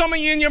 I know some of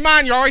you in your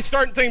mind, you're already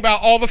starting to think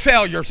about all the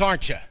failures,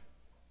 aren't you?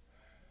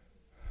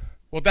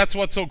 Well, that's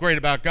what's so great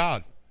about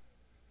God.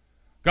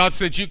 God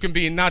said you can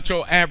be a not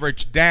so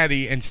average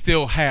daddy and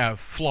still have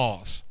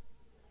flaws.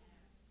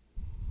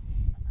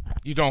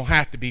 You don't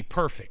have to be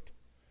perfect.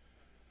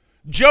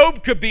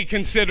 Job could be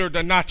considered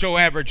a not so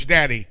average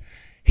daddy.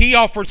 He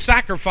offered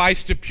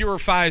sacrifice to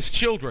purify his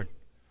children.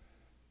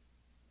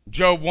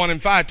 Job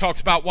 1:5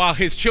 talks about while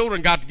his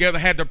children got together,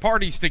 had their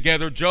parties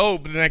together,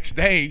 Job the next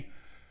day,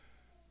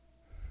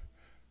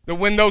 that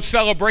when those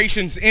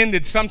celebrations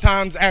ended,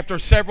 sometimes after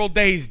several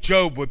days,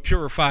 Job would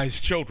purify his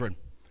children.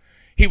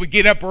 He would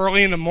get up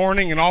early in the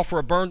morning and offer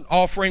a burnt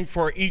offering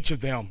for each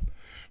of them.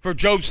 For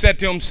Job said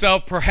to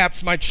himself,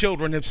 perhaps my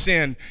children have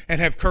sinned and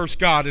have cursed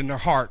God in their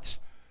hearts.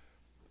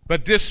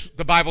 But this,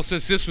 the Bible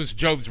says, this was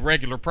Job's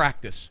regular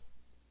practice.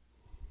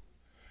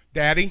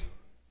 Daddy,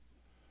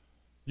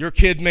 your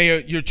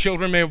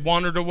children may have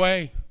wandered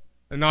away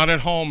and not at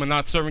home and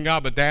not serving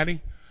God, but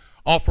Daddy,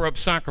 offer up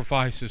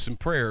sacrifices and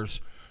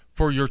prayers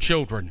for your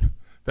children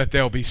that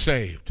they'll be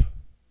saved.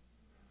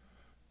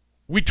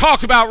 We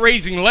talked about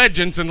raising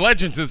legends, and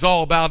legends is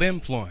all about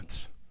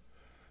influence.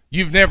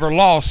 You've never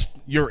lost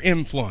your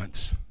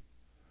influence.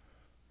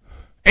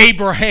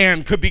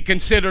 Abraham could be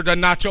considered a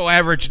not so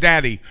average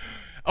daddy.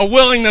 A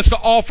willingness to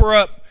offer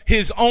up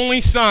his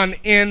only son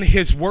in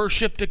his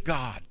worship to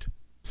God,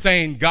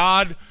 saying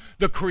God,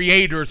 the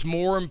Creator, is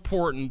more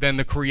important than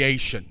the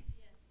creation.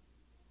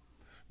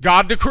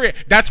 God the Creator,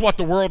 that's what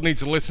the world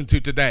needs to listen to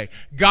today.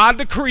 God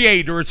the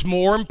Creator is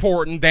more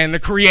important than the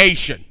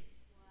creation.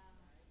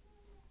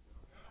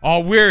 Oh,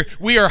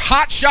 we are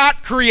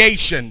hotshot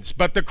creations,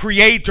 but the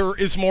Creator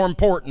is more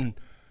important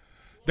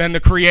than the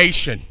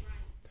creation.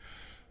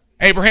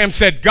 Abraham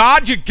said,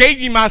 God, you gave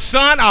me my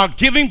son, I'll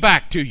give him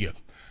back to you.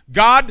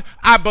 God,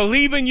 I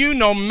believe in you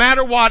no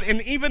matter what.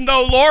 And even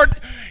though,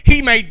 Lord,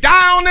 he may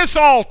die on this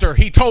altar,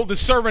 he told the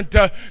servant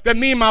that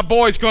me and my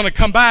boy's going to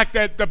come back.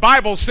 That the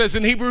Bible says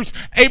in Hebrews,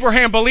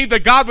 Abraham believed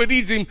that God would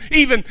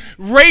even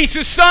raise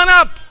his son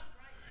up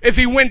if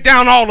he went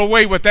down all the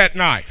way with that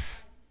knife.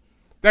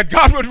 That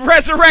God would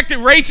resurrect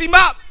and raise him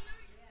up.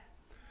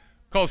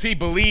 Because he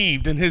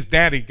believed in his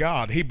daddy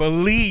God. He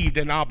believed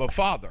in Abba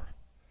Father.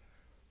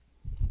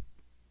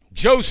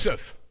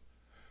 Joseph,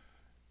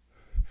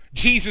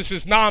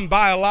 Jesus'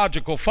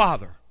 non-biological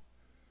father.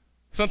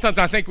 Sometimes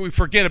I think we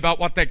forget about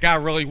what that guy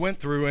really went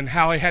through and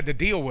how he had to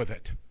deal with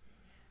it.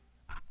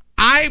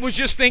 I was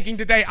just thinking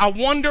today, I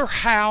wonder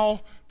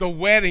how the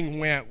wedding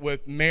went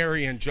with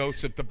Mary and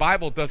Joseph. The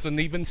Bible doesn't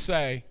even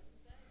say.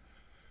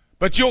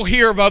 But you'll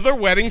hear of other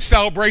wedding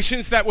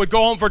celebrations that would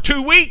go on for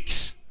 2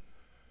 weeks.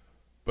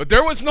 But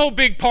there was no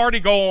big party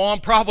going on,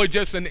 probably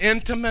just an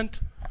intimate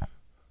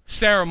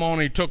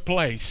ceremony took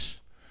place.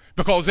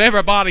 Because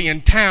everybody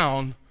in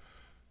town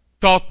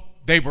thought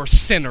they were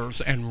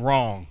sinners and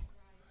wrong.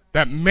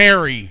 That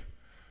Mary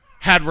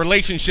had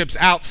relationships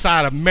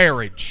outside of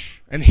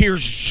marriage. And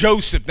here's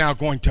Joseph now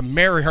going to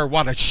marry her.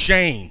 What a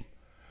shame.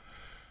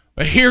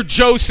 But here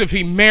Joseph,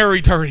 he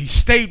married her. He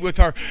stayed with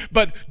her.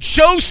 But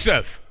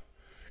Joseph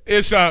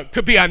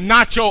could be a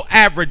nacho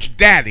average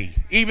daddy,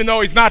 even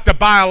though he's not the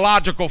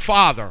biological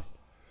father.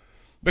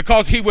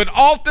 Because he would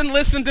often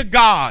listen to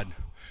God.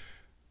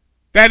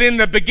 That in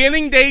the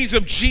beginning days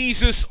of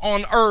Jesus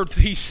on earth,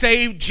 he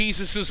saved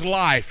Jesus'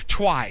 life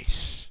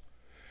twice.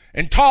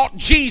 And taught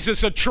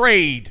Jesus a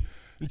trade.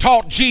 And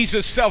taught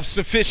Jesus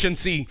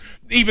self-sufficiency.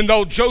 Even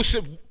though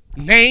Joseph's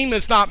name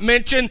is not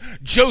mentioned,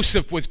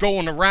 Joseph was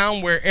going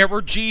around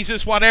whatever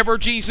Jesus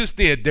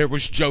did, there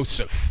was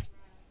Joseph.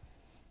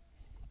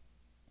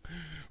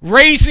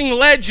 Raising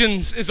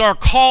legends is our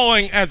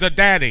calling as a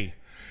daddy.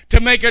 To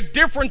make a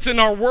difference in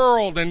our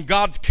world and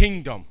God's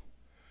kingdom.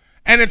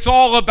 And it's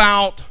all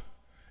about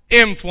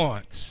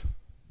influence.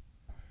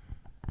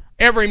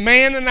 Every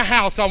man in the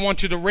house, I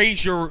want you to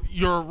raise your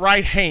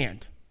right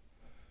hand.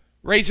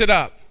 Raise it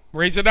up.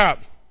 Raise it up.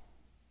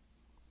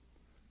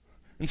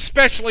 And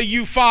especially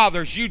you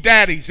fathers, you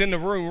daddies in the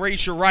room,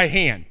 raise your right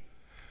hand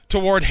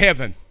toward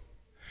heaven.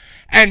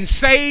 And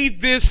say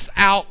this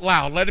out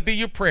loud. Let it be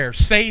your prayer.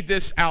 Say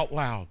this out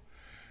loud.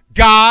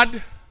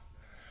 God,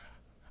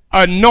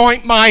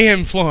 anoint my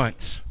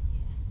influence.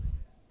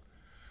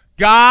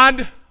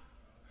 God,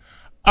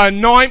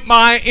 anoint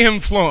my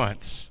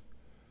influence.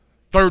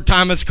 Third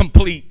time is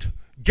complete.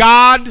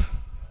 God,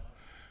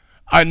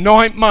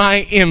 anoint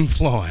my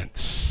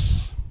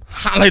influence.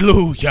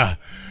 Hallelujah.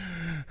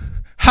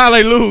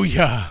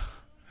 Hallelujah.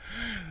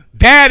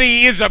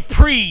 Daddy is a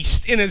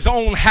priest in his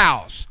own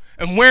house.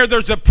 And where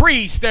there's a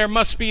priest, there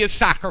must be a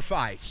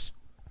sacrifice.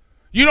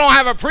 You don't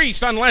have a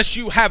priest unless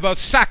you have a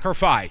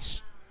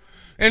sacrifice.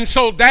 And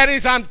so,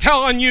 daddies, I'm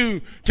telling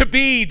you to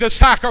be the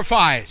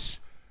sacrifice.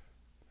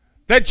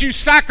 That you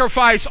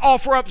sacrifice,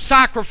 offer up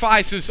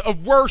sacrifices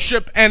of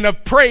worship and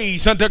of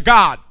praise unto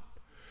God.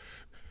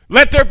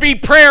 Let there be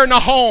prayer in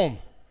the home.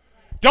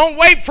 Don't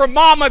wait for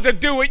mama to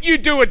do it. You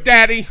do it,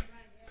 daddy.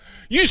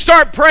 You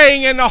start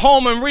praying in the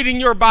home and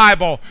reading your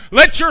Bible.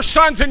 Let your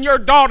sons and your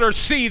daughters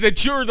see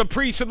that you're the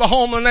priest of the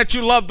home and that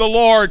you love the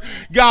Lord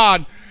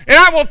God. And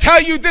I will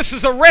tell you, this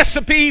is a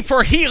recipe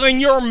for healing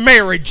your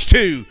marriage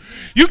too.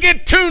 You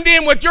get tuned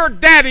in with your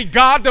daddy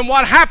God, then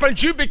what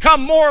happens? You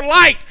become more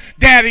like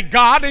daddy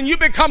God, and you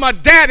become a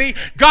daddy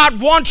God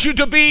wants you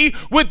to be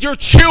with your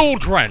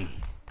children.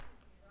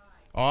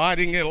 Oh, I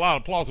didn't get a lot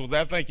of applause with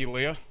that. Thank you,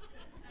 Leah.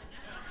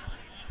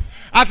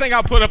 I think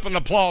I'll put up an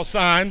applause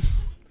sign.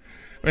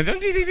 I'm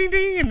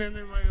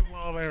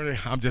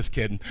just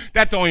kidding.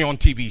 That's only on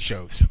TV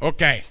shows.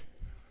 Okay.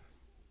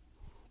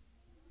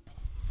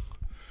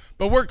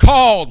 But we're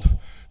called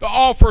to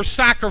offer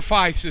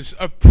sacrifices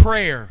of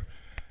prayer.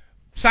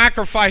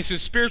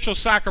 Sacrifices, spiritual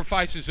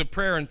sacrifices of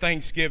prayer and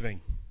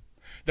thanksgiving.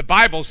 The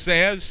Bible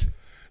says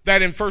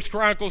that in 1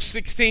 Chronicles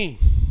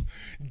 16,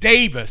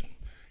 David,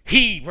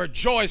 he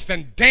rejoiced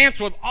and danced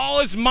with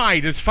all his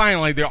might as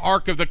finally the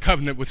Ark of the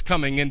Covenant was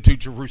coming into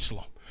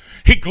Jerusalem.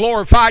 He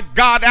glorified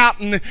God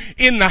out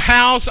in the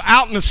house,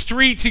 out in the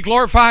streets. He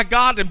glorified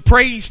God and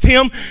praised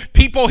him.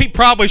 He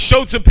probably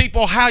showed some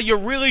people how you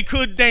really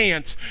could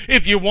dance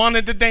if you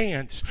wanted to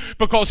dance,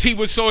 because he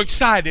was so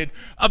excited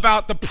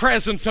about the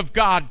presence of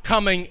God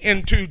coming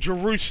into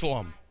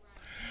Jerusalem.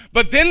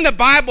 But then the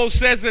Bible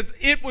says that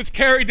it was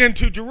carried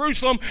into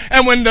Jerusalem,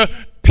 and when the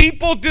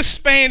people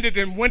disbanded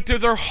and went to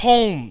their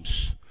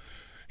homes,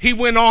 he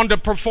went on to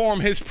perform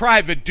his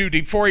private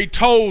duty, for he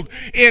told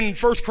in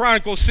 1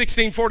 Chronicles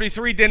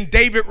 16:43, then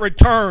David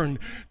returned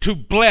to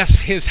bless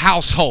his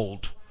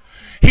household.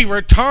 He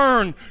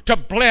returned to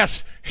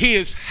bless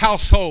his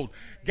household.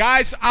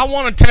 Guys, I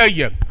want to tell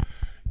you,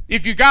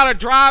 if you got to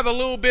drive a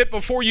little bit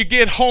before you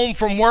get home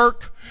from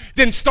work,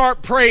 then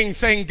start praying,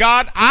 saying,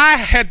 God, I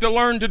had to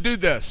learn to do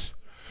this.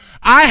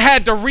 I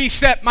had to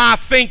reset my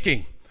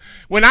thinking.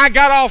 When I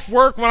got off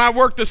work, when I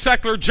worked a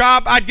secular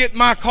job, I'd get in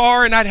my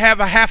car and I'd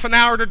have a half an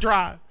hour to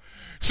drive.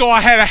 So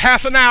I had a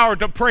half an hour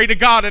to pray to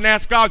God and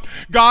ask God,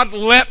 God,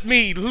 let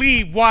me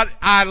leave what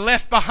I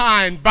left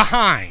behind.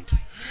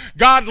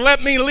 God,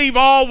 let me leave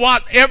all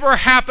whatever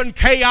happened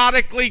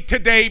chaotically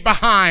today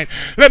behind.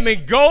 Let me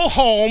go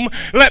home.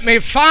 Let me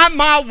find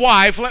my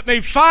wife. Let me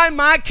find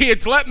my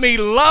kids. Let me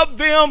love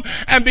them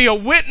and be a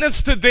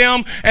witness to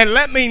them. And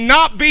let me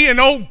not be an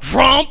old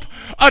grump,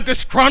 a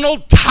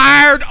disgruntled,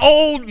 tired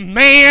old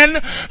man,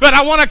 but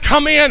I want to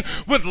come in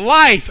with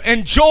life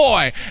and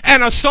joy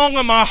and a song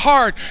in my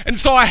heart. And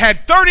so I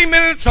had 30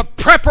 minutes of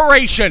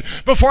preparation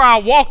before I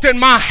walked in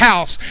my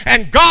house.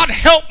 And God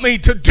helped me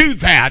to do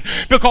that,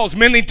 because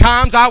many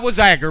times I was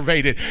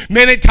aggravated.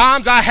 Many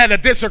times I had a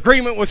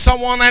disagreement with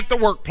someone at the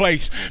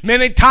workplace.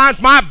 Many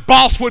times my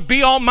boss would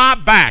be on my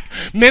back.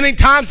 Many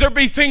times there'd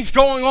be things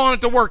going on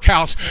at the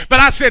workhouse. But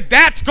I said,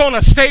 that's going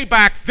to stay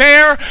back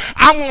there.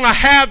 I'm going to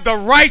have the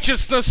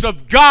righteousness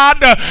of God,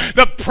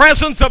 the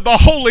presence of the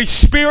Holy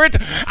Spirit.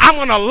 I'm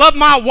going to love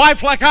my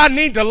wife like I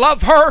need to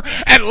love her,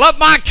 and love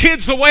my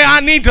kids the way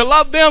I need to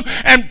love them.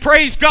 And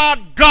praise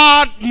God,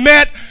 God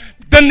met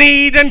the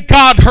need and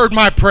God heard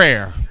my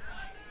prayer.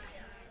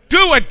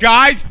 Do it,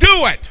 guys.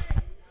 Do it.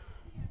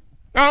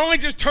 Not only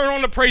just turn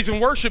on the praise and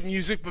worship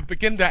music, but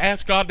begin to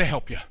ask God to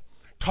help you.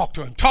 Talk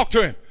to Him. Talk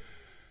to Him.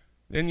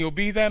 Then you'll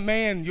be that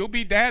man. You'll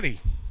be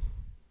daddy.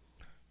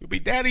 You'll be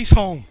daddy's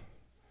home.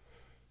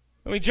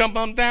 Let me jump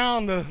on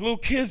down. The little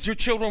kids, your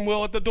children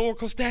will at the door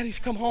because daddy's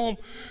come home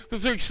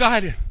because they're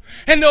excited.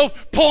 And they'll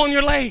pull on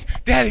your leg.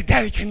 Daddy,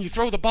 can you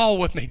throw the ball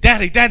with me?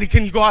 Daddy,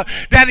 can you go out?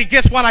 Daddy,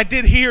 guess what I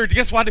did here?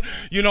 Guess what?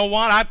 You know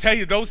what? I tell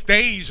you, those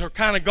days are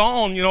kind of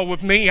gone,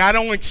 with me. I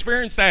don't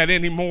experience that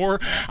anymore.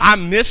 I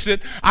miss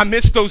it. I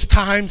miss those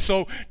times.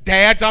 So,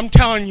 dads, I'm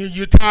telling you,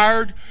 you're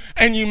tired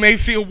and you may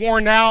feel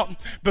worn out,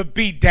 but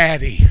be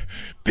daddy.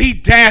 Be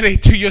daddy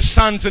to your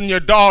sons and your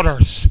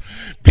daughters.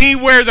 Be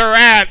where they're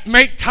at.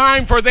 Make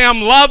time for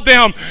them. Love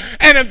them.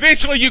 And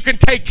eventually you can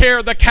take care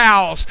of the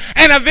cows.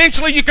 And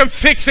eventually you can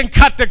fix and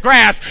cut the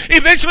grass.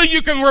 Eventually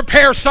you can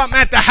repair something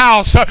at the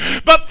house.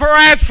 But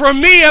as for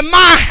me and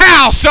my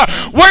house,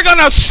 we're going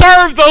to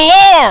serve the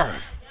Lord.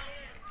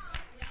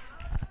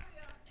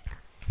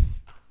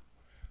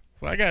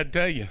 So I got to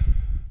tell you,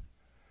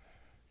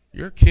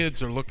 your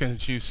kids are looking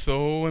at you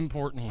so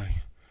importantly.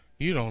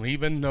 You don't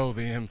even know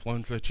the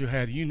influence that you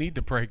had. You need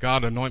to pray,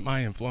 God, anoint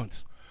my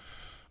influence.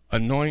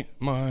 Anoint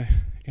my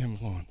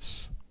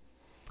influence.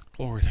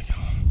 Glory to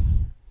God.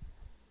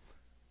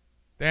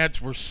 Dads,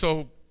 we're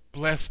so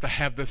blessed to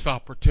have this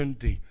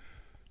opportunity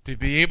to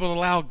be able to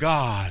allow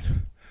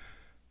God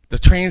to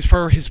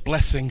transfer His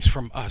blessings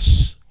from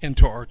us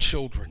into our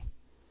children.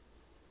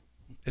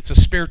 It's a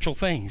spiritual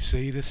thing.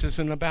 See, this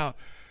isn't about,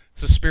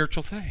 it's a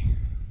spiritual thing.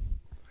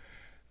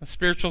 A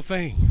spiritual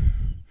thing.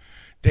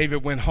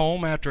 David went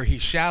home after he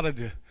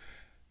shouted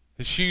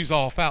his shoes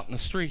off out in the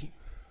street.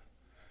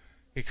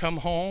 He come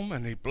home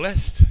and he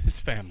blessed his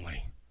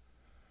family.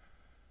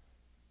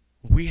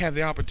 We have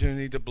the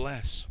opportunity to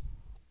bless.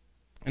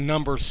 In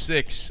Numbers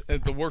 6,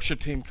 the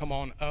worship team, come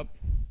on up.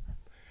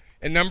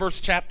 In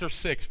Numbers chapter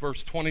 6,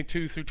 verse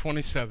 22 through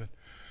 27,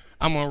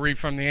 I'm going to read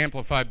from the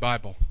Amplified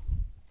Bible.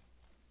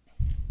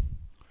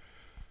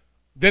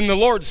 Then the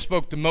Lord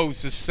spoke to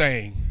Moses,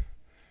 saying,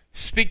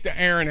 Speak to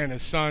Aaron and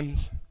his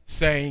sons,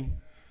 saying,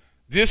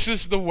 This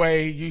is the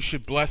way you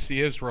should bless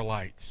the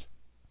Israelites.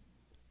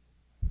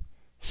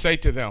 Say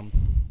to them,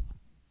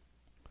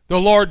 The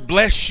Lord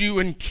bless you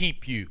and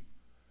keep you.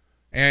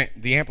 And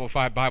the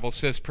Amplified Bible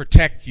says,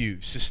 protect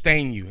you,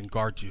 sustain you, and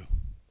guard you.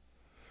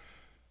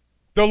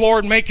 The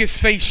Lord make His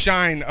face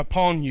shine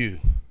upon you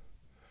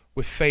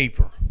with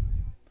favor,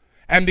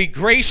 and be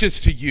gracious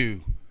to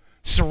you,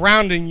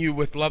 surrounding you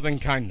with loving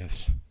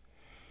kindness.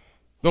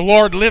 The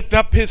Lord lift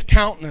up His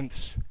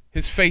countenance,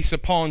 His face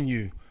upon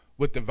you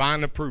with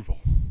divine approval,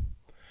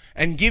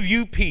 and give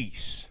you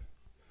peace,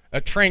 a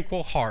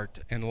tranquil heart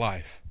and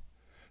life.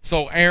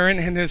 So Aaron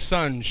and his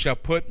sons shall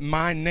put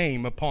my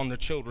name upon the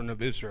children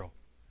of Israel.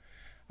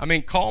 I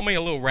mean, call me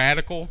a little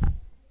radical,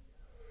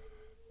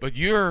 but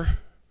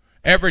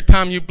every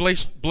time you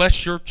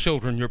bless your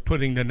children, you're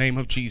putting the name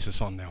of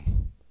Jesus on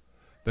them,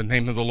 the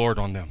name of the Lord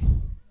on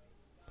them,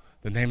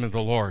 the name of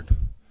the Lord,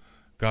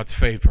 God's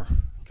favor.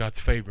 God's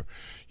favor.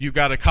 You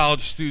got a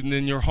college student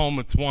in your home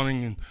that's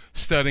wanting and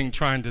studying,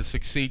 trying to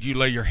succeed. You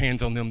lay your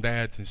hands on them,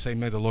 dads, and say,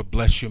 May the Lord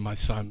bless you, my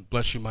son.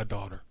 Bless you, my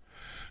daughter.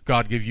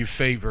 God give you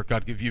favor.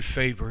 God give you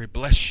favor. He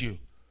bless you.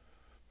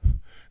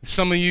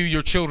 Some of you,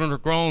 your children are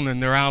grown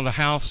and they're out of the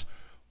house.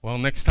 Well,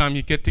 next time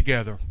you get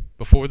together,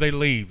 before they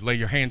leave, lay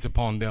your hands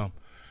upon them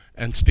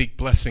and speak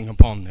blessing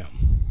upon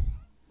them.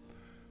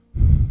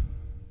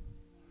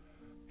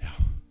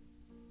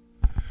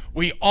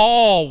 We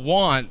all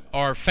want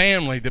our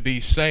family to be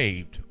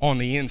saved. On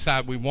the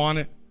inside, we want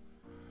it,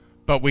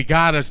 but we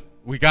gotta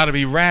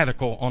be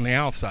radical on the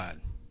outside,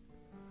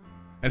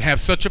 and have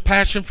such a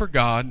passion for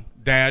God,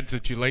 dads,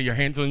 that you lay your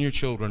hands on your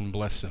children and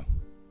bless them.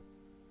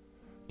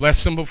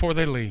 Bless them before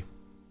they leave.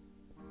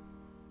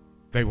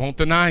 They won't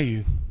deny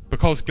you,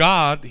 because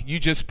God, you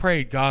just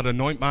prayed, God,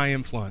 anoint my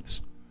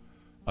influence.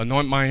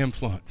 Anoint my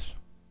influence.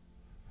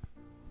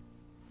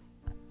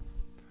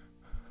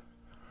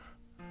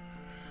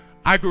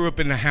 I grew up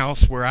in a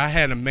house where I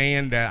had a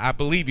man that I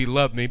believe he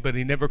loved me, but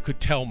he never could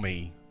tell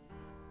me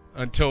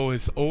until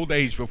his old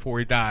age before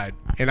he died.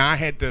 And I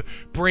had to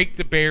break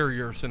the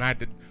barriers, and I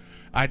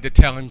had to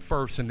tell him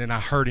first, and then I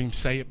heard him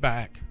say it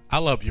back. I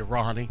love you,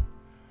 Ronnie.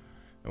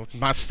 It was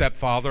my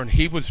stepfather, and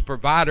he was a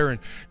provider,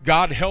 and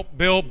God helped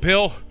Bill.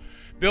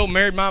 Bill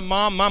married my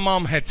mom. My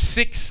mom had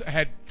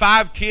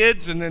 5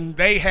 kids, and then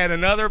they had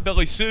another,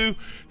 Billy Sue.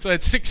 So I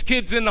had 6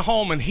 kids in the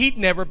home, and he'd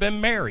never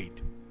been married.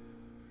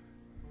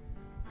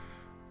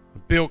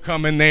 Bill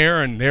come in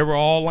there, and they were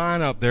all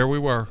lined up. There we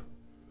were.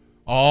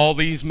 All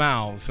these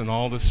mouths and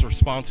all this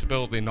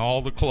responsibility and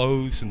all the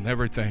clothes and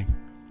everything.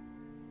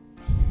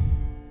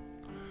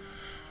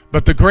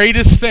 But the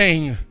greatest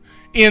thing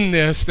in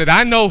this, that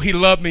I know he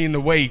loved me in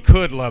the way he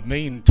could love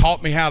me, and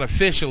taught me how to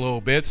fish a little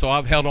bit, so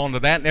I've held on to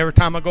that. And every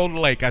time I go to the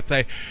lake, I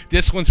say,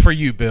 this one's for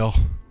you, Bill.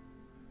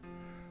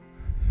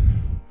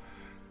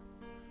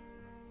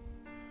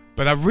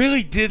 But I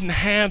really didn't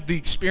have the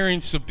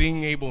experience of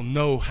being able to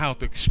know how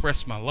to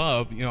express my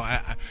love. You know,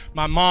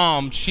 my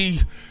mom,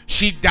 she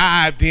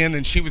dived in,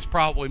 and she was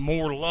probably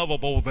more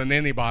lovable than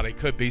anybody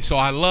could be. So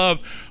I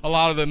loved a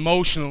lot of the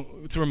emotional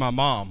through my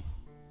mom.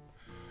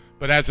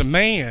 But as a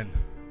man,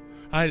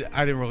 I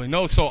didn't really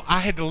know. So I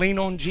had to lean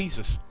on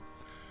Jesus.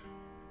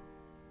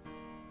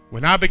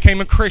 When I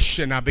became a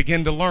Christian, I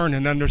began to learn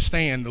and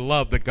understand the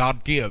love that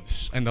God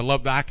gives and the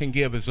love that I can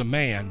give as a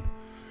man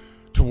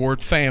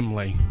toward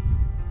family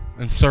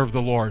and serve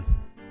the Lord.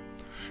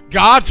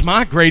 God's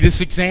my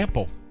greatest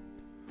example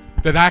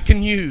that I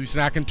can use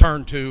and I can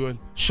turn to and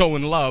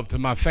showing love to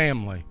my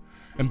family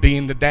and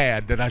being the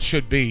dad that I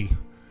should be.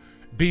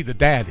 Be the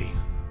daddy.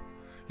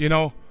 You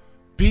know,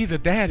 be the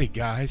daddy,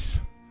 guys.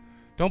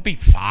 Don't be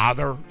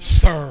father,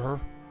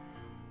 sir.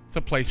 It's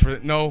a place for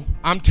it. No,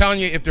 I'm telling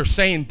you, if they're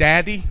saying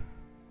daddy,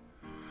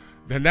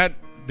 then that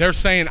they're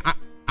saying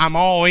I'm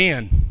all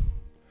in.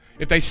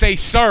 If they say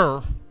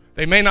sir,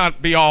 they may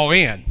not be all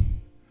in.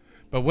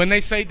 But when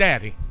they say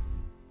daddy,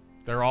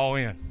 they're all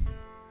in.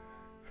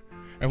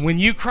 And when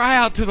you cry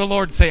out to the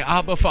Lord and say,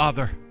 Abba,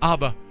 Father,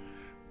 Abba,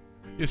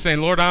 you're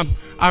saying, Lord, I'm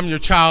your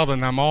child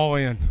and I'm all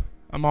in.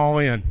 I'm all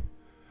in.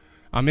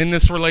 I'm in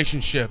this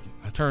relationship.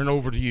 I turn it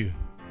over to you.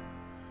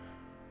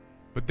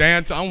 But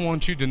dads, I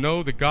want you to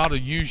know that God will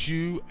use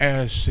you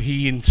as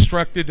he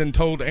instructed and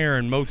told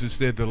Aaron, Moses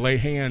did, to lay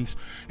hands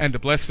and to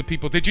bless the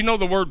people. Did you know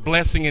the word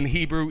blessing in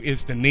Hebrew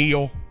is to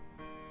kneel?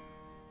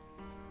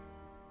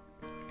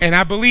 And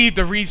I believe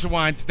the reason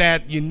why it's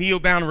that you kneel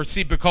down and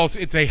receive, because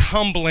it's a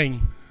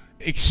humbling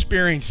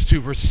experience to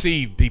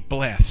receive, be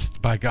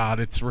blessed by God.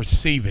 It's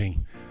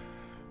receiving.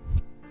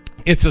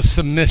 It's a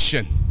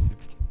submission.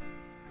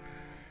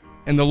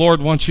 And the Lord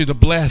wants you to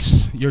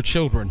bless your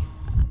children.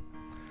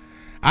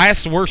 I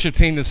asked the worship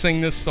team to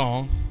sing this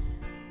song.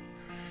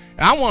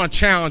 And I want to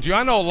challenge you.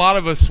 I know a lot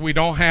of us, we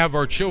don't have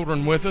our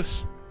children with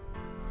us.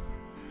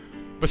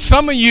 But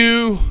some of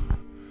you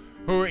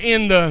who are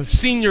in the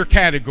senior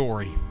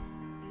category,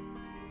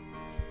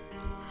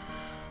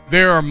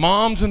 there are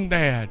moms and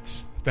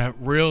dads that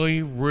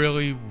really,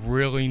 really,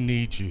 really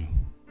need you.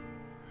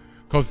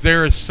 Because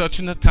there is such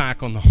an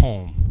attack on the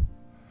home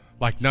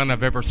like none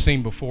I've ever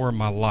seen before in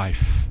my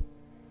life.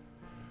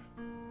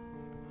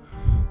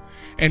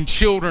 And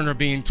children are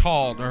being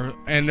taught,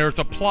 and there's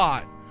a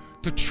plot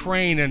to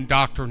train and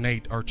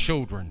indoctrinate our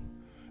children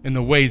in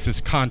the ways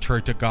that's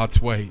contrary to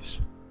God's ways.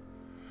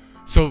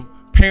 So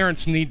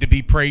parents need to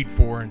be prayed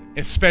for, and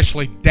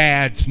especially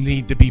dads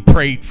need to be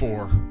prayed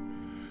for.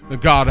 That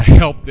God will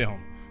help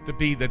them to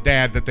be the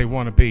dad that they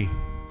want to be.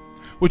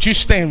 Would you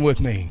stand with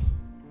me?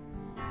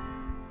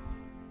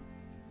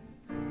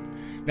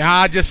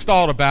 Now, I just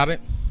thought about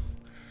it.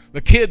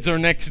 The kids are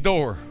next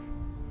door.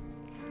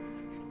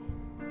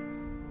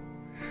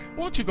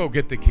 Why don't you go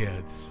get the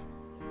kids?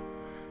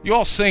 You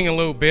all sing a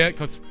little bit,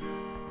 because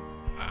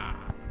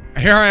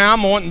here I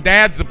am wanting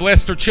dads to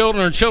bless their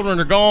children, and children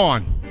are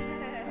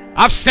gone.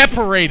 I've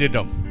separated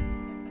them.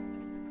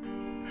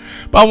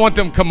 But I want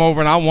them to come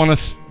over, and I want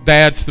us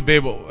dads to be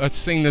able to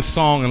sing this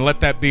song, and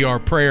let that be our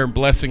prayer and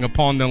blessing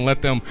upon them.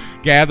 Let them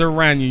gather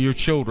around you, your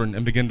children,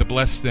 and begin to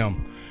bless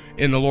them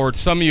in the Lord.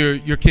 Some of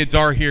your kids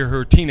are here who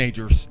are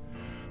teenagers.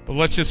 But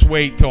let's just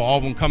wait till all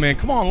of them come in.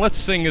 Come on, let's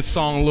sing this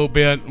song a little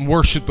bit and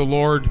worship the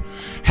Lord.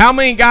 How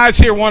many guys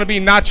here want to be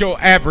not your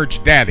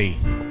average daddy?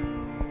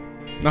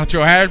 Not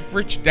your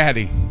average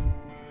daddy.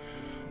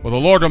 Well, the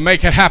Lord will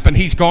make it happen.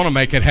 He's going to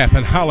make it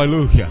happen.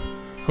 Hallelujah.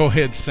 Go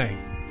ahead, sing.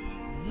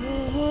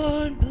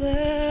 Lord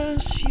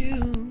bless you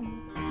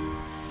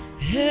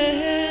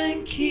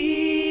and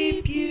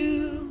keep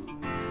you.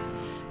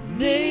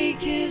 Make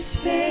his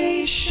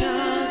face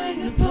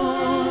shine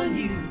upon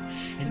you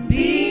and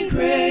be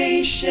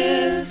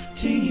gracious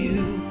to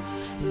you.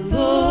 The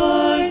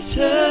Lord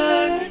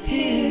turn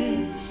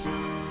his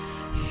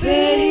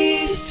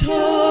face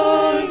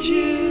toward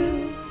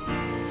you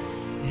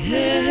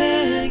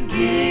and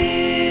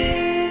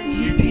give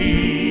you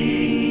peace.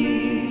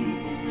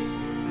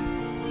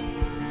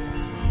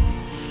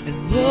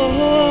 And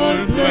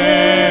Lord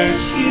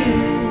bless you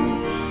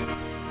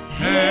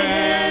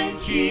and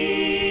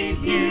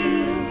keep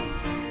you.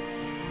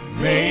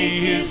 Make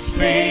his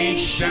face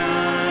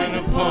shine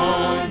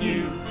upon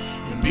you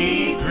and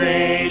be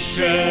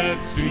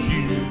gracious to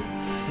you.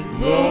 The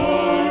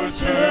Lord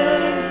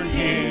turn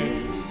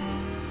his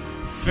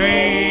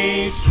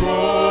face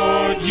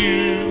toward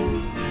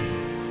you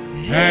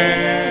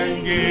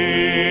and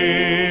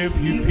give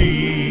you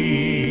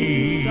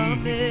peace.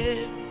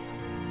 Amen.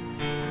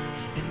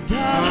 And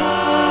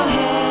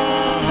amen.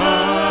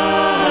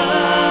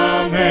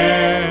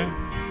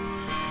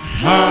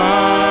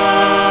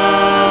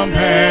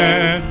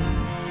 Amen.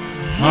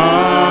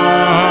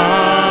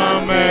 Amen.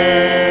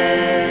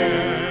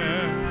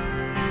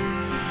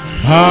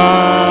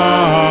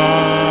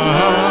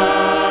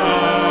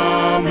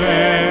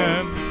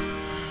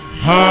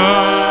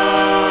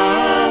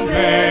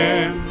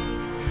 Amen.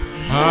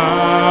 Amen.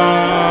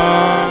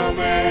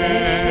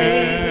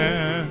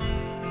 Amen.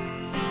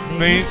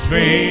 May his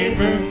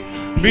favor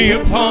be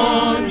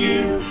upon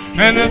you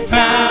and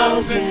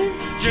 1,000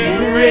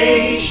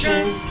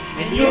 generations,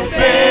 and your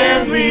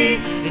family,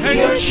 and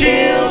your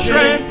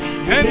children,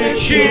 and their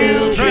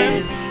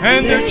children,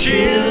 and their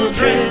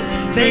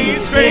children. May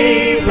His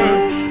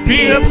favor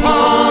be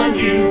upon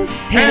you,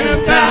 and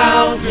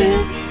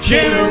 1,000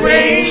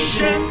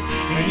 generations,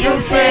 and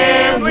your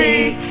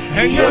family,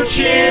 and your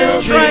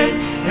children,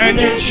 and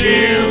their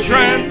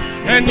children,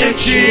 and their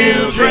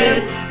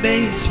children.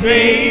 May His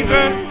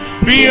favor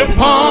be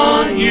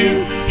upon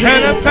you,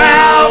 and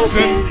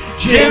 1,000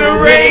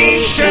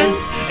 generations,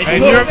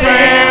 and your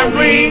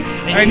family,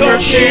 and your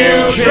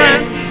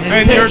children,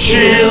 and their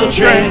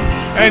children,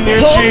 and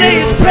their children.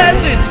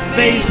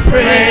 May His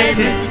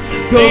presence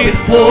go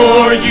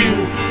before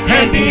you,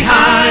 and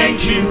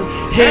behind you,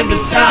 and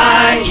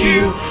beside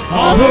you,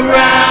 all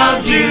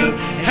around you,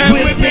 and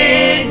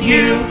within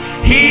you.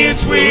 He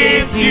is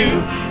with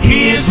you.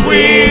 He is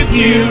with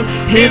you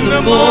in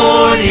the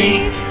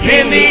morning,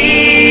 in the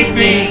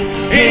evening,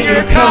 in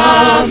your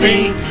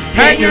coming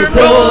and your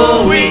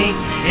going,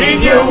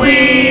 in your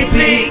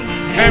weeping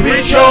and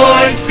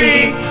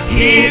rejoicing.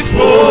 He is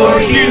for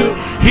you.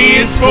 He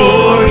is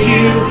for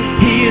you.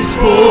 He is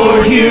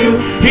for you.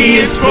 He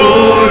is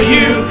for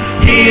you.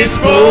 He is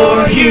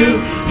for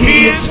you.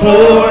 He is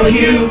for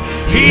you.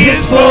 He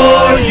is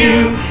for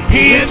you.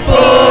 He is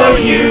for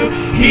you.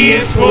 He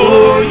is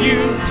for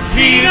you.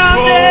 Sing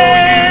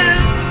amen.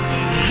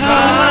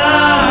 Amen.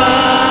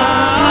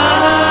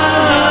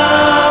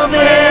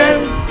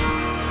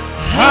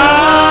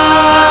 Amen.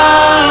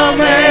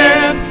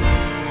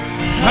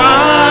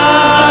 Amen.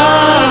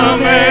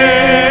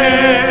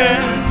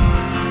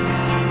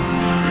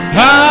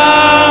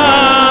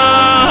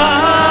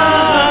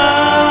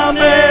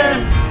 Amen.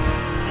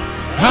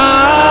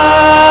 Amen.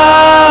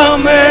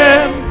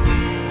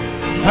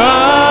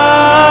 Amen.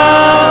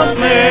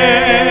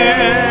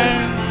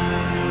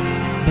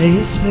 May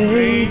His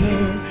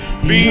favor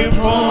be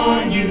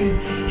upon you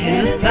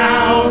in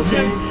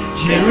 1,000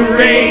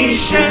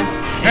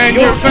 generations, and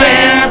your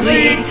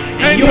family,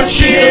 and your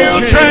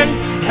children,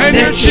 and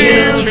their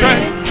children,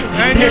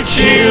 and their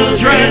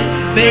children.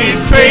 May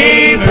His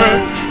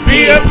favor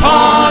be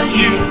upon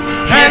you,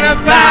 and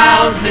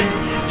 1,000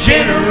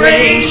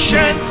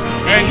 generations,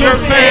 and your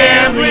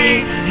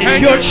family,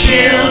 and your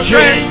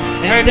children,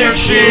 and their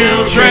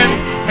children,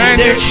 and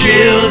their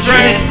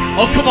children.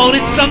 Oh, come on,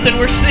 it's something.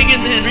 We're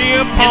singing this,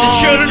 and the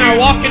children are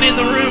walking in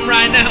the room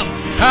right now.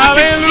 I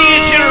can see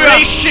a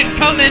generation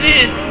coming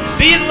in,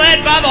 being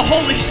led by the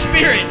Holy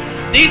Spirit.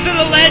 These are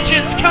the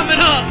legends coming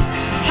up.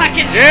 I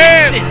can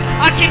sense it.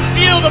 I can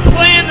feel the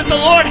plan that the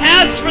Lord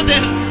has for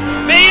them.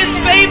 May His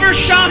favor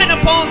shine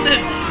upon them.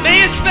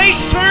 May His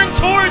face turn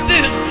toward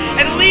them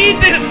and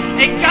lead them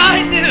and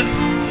guide them.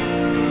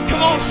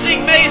 Come on,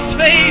 sing, may His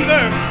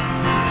favor.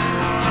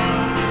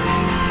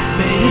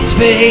 May His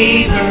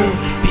favor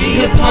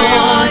be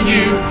upon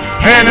you,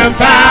 and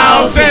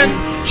 1,000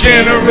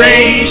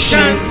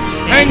 generations,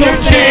 and your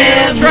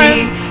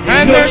children,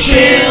 and their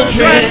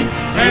children,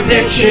 and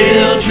their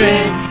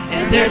children,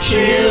 and their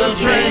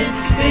children.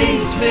 May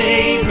His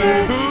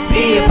favor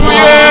be upon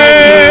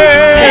you,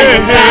 and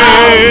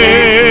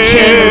 1,000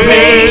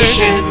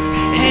 generations,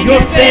 and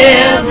your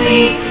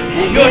family,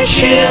 and your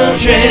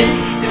children,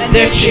 and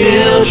their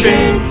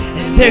children,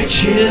 and their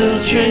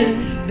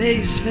children. May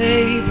His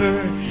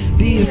favor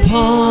be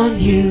upon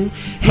you.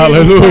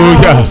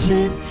 Hallelujah.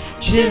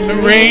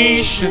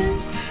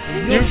 Generations,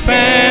 and your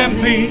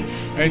family,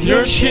 and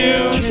your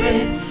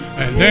children,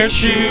 and their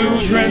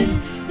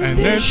children, and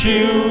their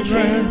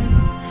children.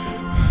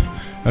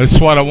 That's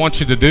what I want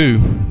you to do,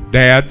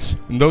 dads.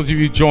 And those of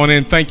you join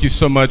in, thank you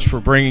so much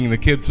for bringing the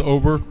kids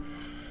over.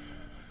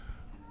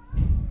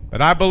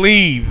 But I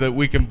believe that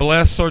we can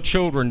bless our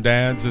children,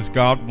 dads, as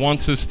God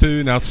wants us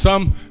to. Now,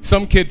 some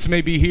kids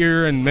may be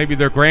here, and maybe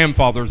their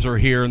grandfathers are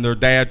here, and their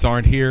dads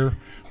aren't here.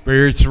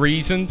 Various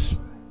reasons.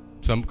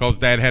 Some because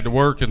dad had to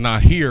work and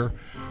not here.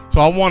 So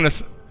I want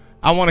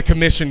to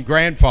commission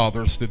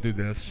grandfathers to do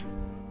this.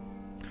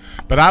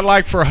 But I'd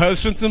like for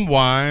husbands and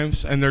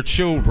wives and their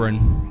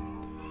children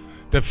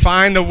to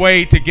find a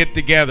way to get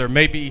together.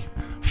 Maybe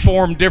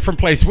form different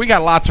places. We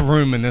got lots of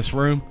room in this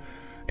room.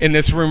 In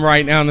this room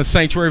right now in the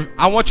sanctuary.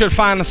 I want you to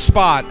find a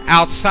spot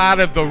outside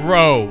of the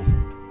row.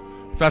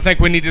 So I think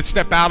we need to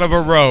step out of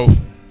a row.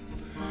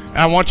 And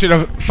I want you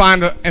to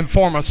find and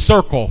form a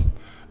circle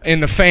in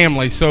the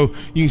family. So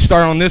you can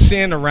start on this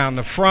end, around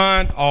the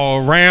front,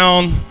 all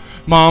around,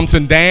 moms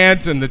and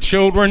dads and the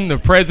children, the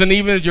present,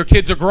 even as your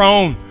kids are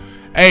grown.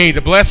 Hey,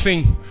 the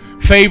blessing,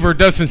 favor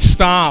doesn't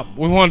stop.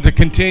 We want it to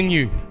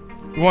continue.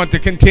 We want it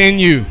to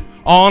continue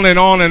on and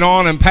on and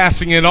on and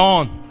passing it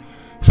on.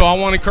 So I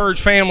want to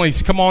encourage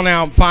families, come on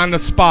out and find a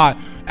spot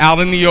out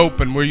in the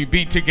open where you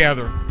be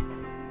together.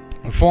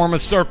 And form a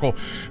circle.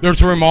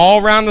 There's room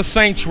all around the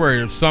sanctuary.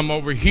 There's some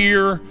over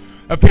here,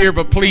 up here,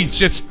 but please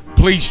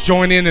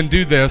join in and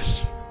do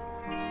this.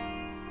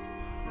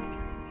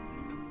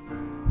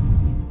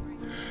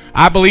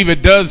 I believe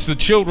it does the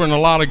children a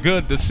lot of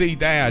good to see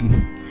Dad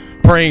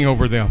praying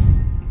over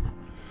them.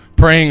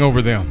 Praying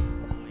over them.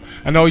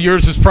 I know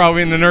yours is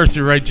probably in the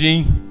nursery, right,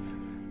 Gene?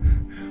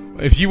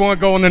 If you want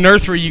to go in the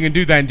nursery, you can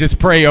do that and just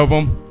pray over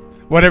them.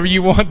 Whatever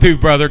you want to,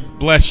 brother.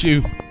 Bless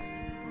you.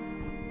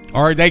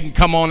 Or they can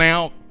come on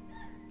out.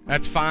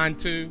 That's fine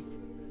too.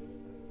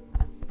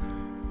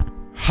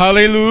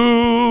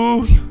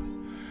 Hallelujah.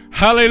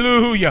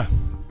 Hallelujah.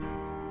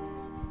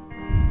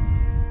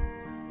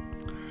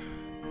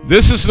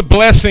 This is the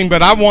blessing,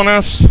 but I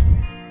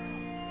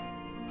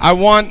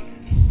want,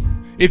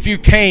 if you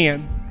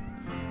can,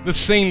 to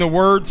sing the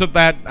words of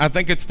that. I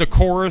think it's the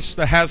chorus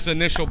that has the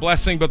initial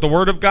blessing, but the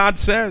Word of God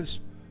says,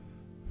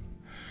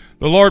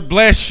 the Lord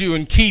bless you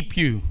and keep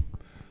you,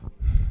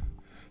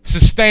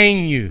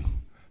 sustain you.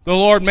 The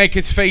Lord make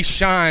His face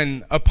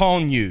shine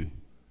upon you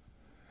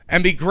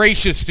and be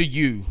gracious to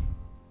you.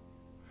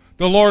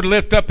 The Lord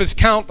lift up His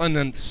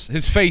countenance,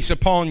 His face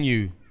upon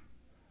you,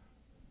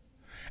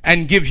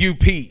 and give you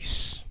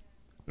peace.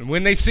 And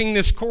when they sing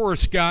this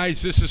chorus,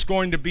 guys, this is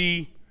going to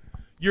be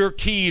your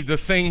key to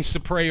things to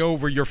pray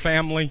over your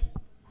family.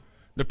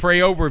 To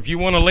pray over. If you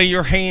want to lay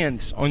your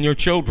hands on your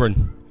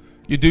children,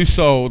 you do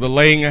so, the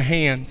laying of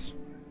hands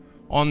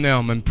on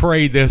them, and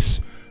pray this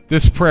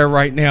prayer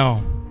right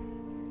now.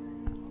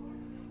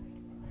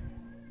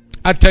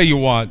 I tell you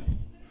what,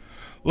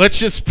 let's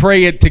just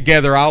pray it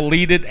together. I'll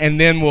lead it, and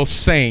then we'll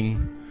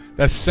sing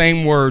the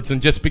same words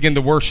and just begin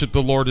to worship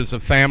the Lord as a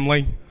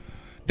family.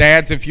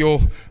 Dads, if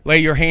you'll lay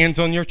your hands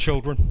on your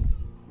children.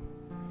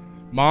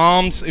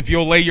 Moms, if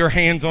you'll lay your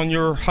hands on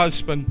your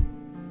husband.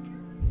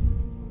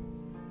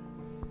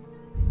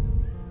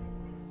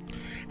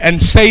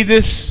 And say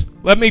this.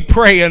 Let me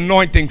pray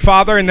anointing.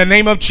 Father, in the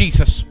name of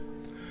Jesus,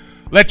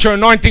 let your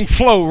anointing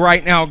flow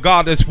right now,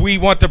 God, as we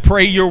want to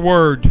pray your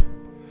word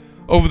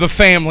over the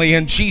family.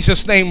 In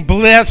Jesus' name,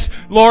 bless.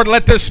 Lord,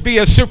 let this be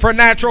a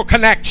supernatural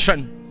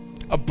connection,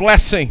 a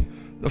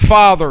blessing. The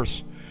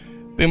fathers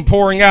been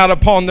pouring out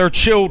upon their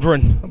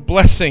children, a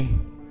blessing.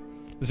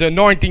 The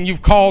anointing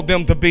you've called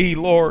them to be,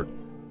 Lord.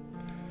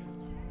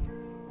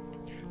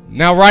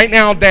 Now, right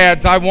now,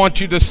 dads, I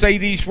want you to say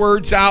these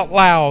words out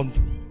loud.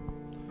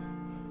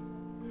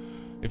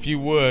 If you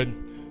would.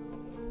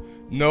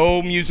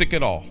 No music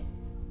at all.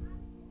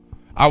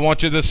 I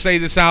want you to say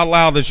this out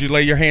loud as you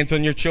lay your hands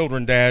on your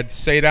children, dads.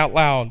 Say it out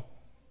loud.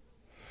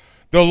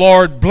 The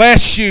Lord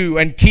bless you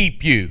and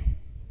keep you.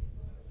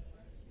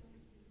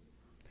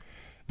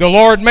 The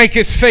Lord make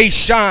His face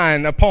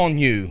shine upon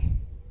you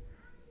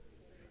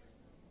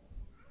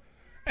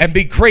and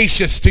be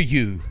gracious to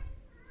you.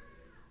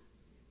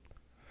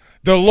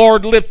 The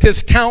Lord lift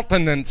His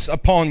countenance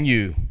upon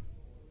you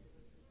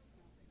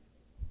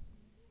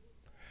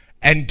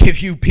and give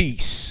you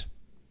peace.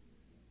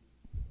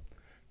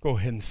 Go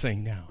ahead and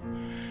sing now.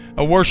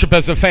 A worship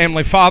as a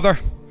family. Father,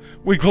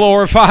 we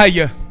glorify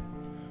you.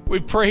 We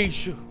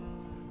praise you.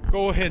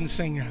 Go ahead and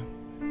sing now.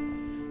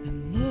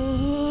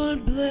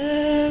 Lord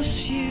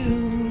bless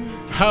you.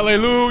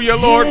 Hallelujah,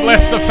 Lord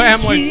bless the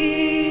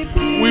families.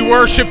 We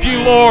worship you,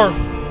 Lord.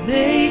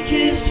 Make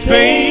His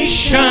face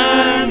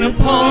shine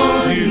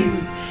upon you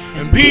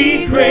and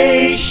be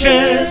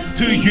gracious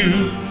to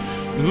you.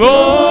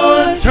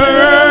 Lord,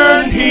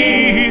 turn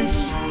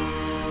His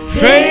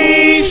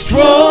face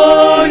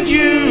toward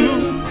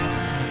you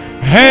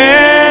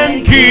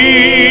and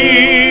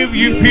give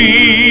you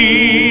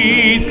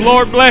peace.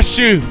 Lord bless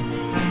you.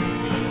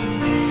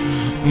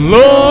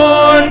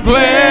 Lord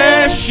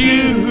bless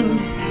you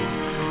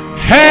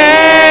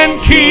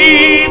and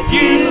keep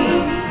you.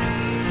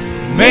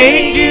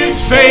 Make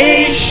His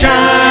face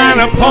shine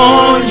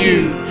upon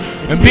you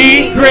and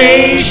be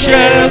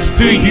gracious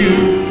to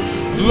you.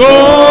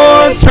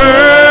 Lord,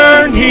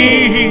 turn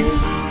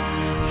His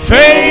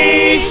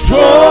face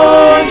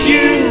toward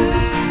you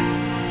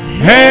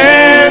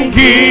and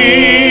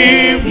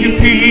give you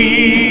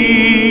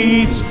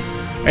peace.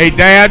 Hey,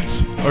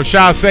 dads, or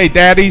shall I say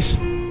daddies,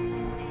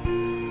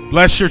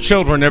 bless your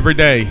children every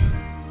day.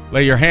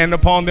 Lay your hand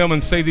upon them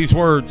and say these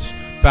words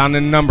found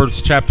in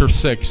Numbers chapter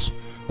 6.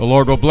 The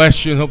Lord will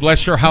bless you and He'll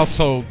bless your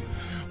household.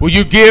 Will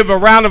you give a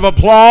round of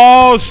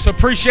applause,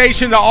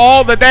 appreciation to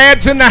all the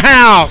dads in the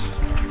house?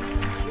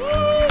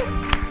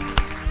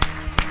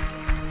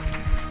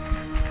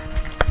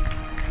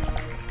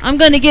 I'm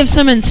going to give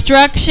some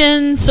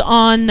instructions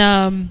on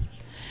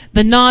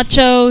the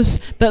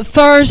nachos, but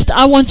first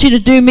I want you to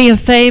do me a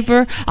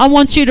favor. I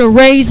want you to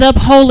raise up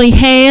holy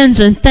hands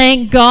and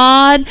thank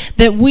God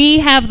that we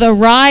have the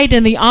right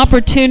and the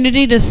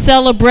opportunity to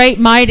celebrate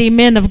mighty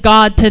men of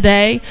God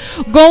today.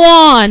 Go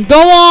on,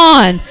 go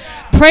on.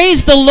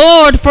 Praise the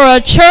Lord for a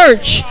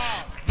church.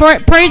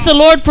 Praise the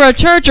Lord for a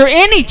church or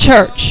any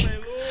church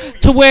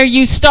to where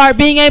you start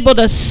being able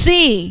to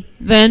see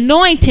the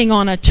anointing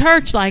on a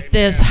church like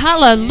this.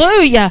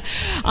 Hallelujah.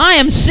 I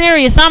am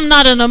serious. I'm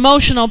not an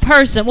emotional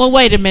person. Well,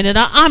 wait a minute.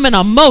 I'm an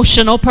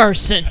emotional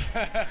person.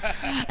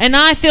 And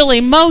I feel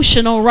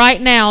emotional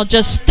right now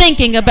just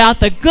thinking about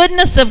the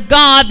goodness of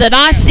God that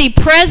I see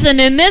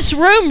present in this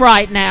room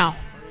right now.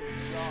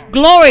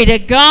 Glory to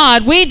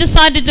God. We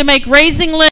decided to make Raising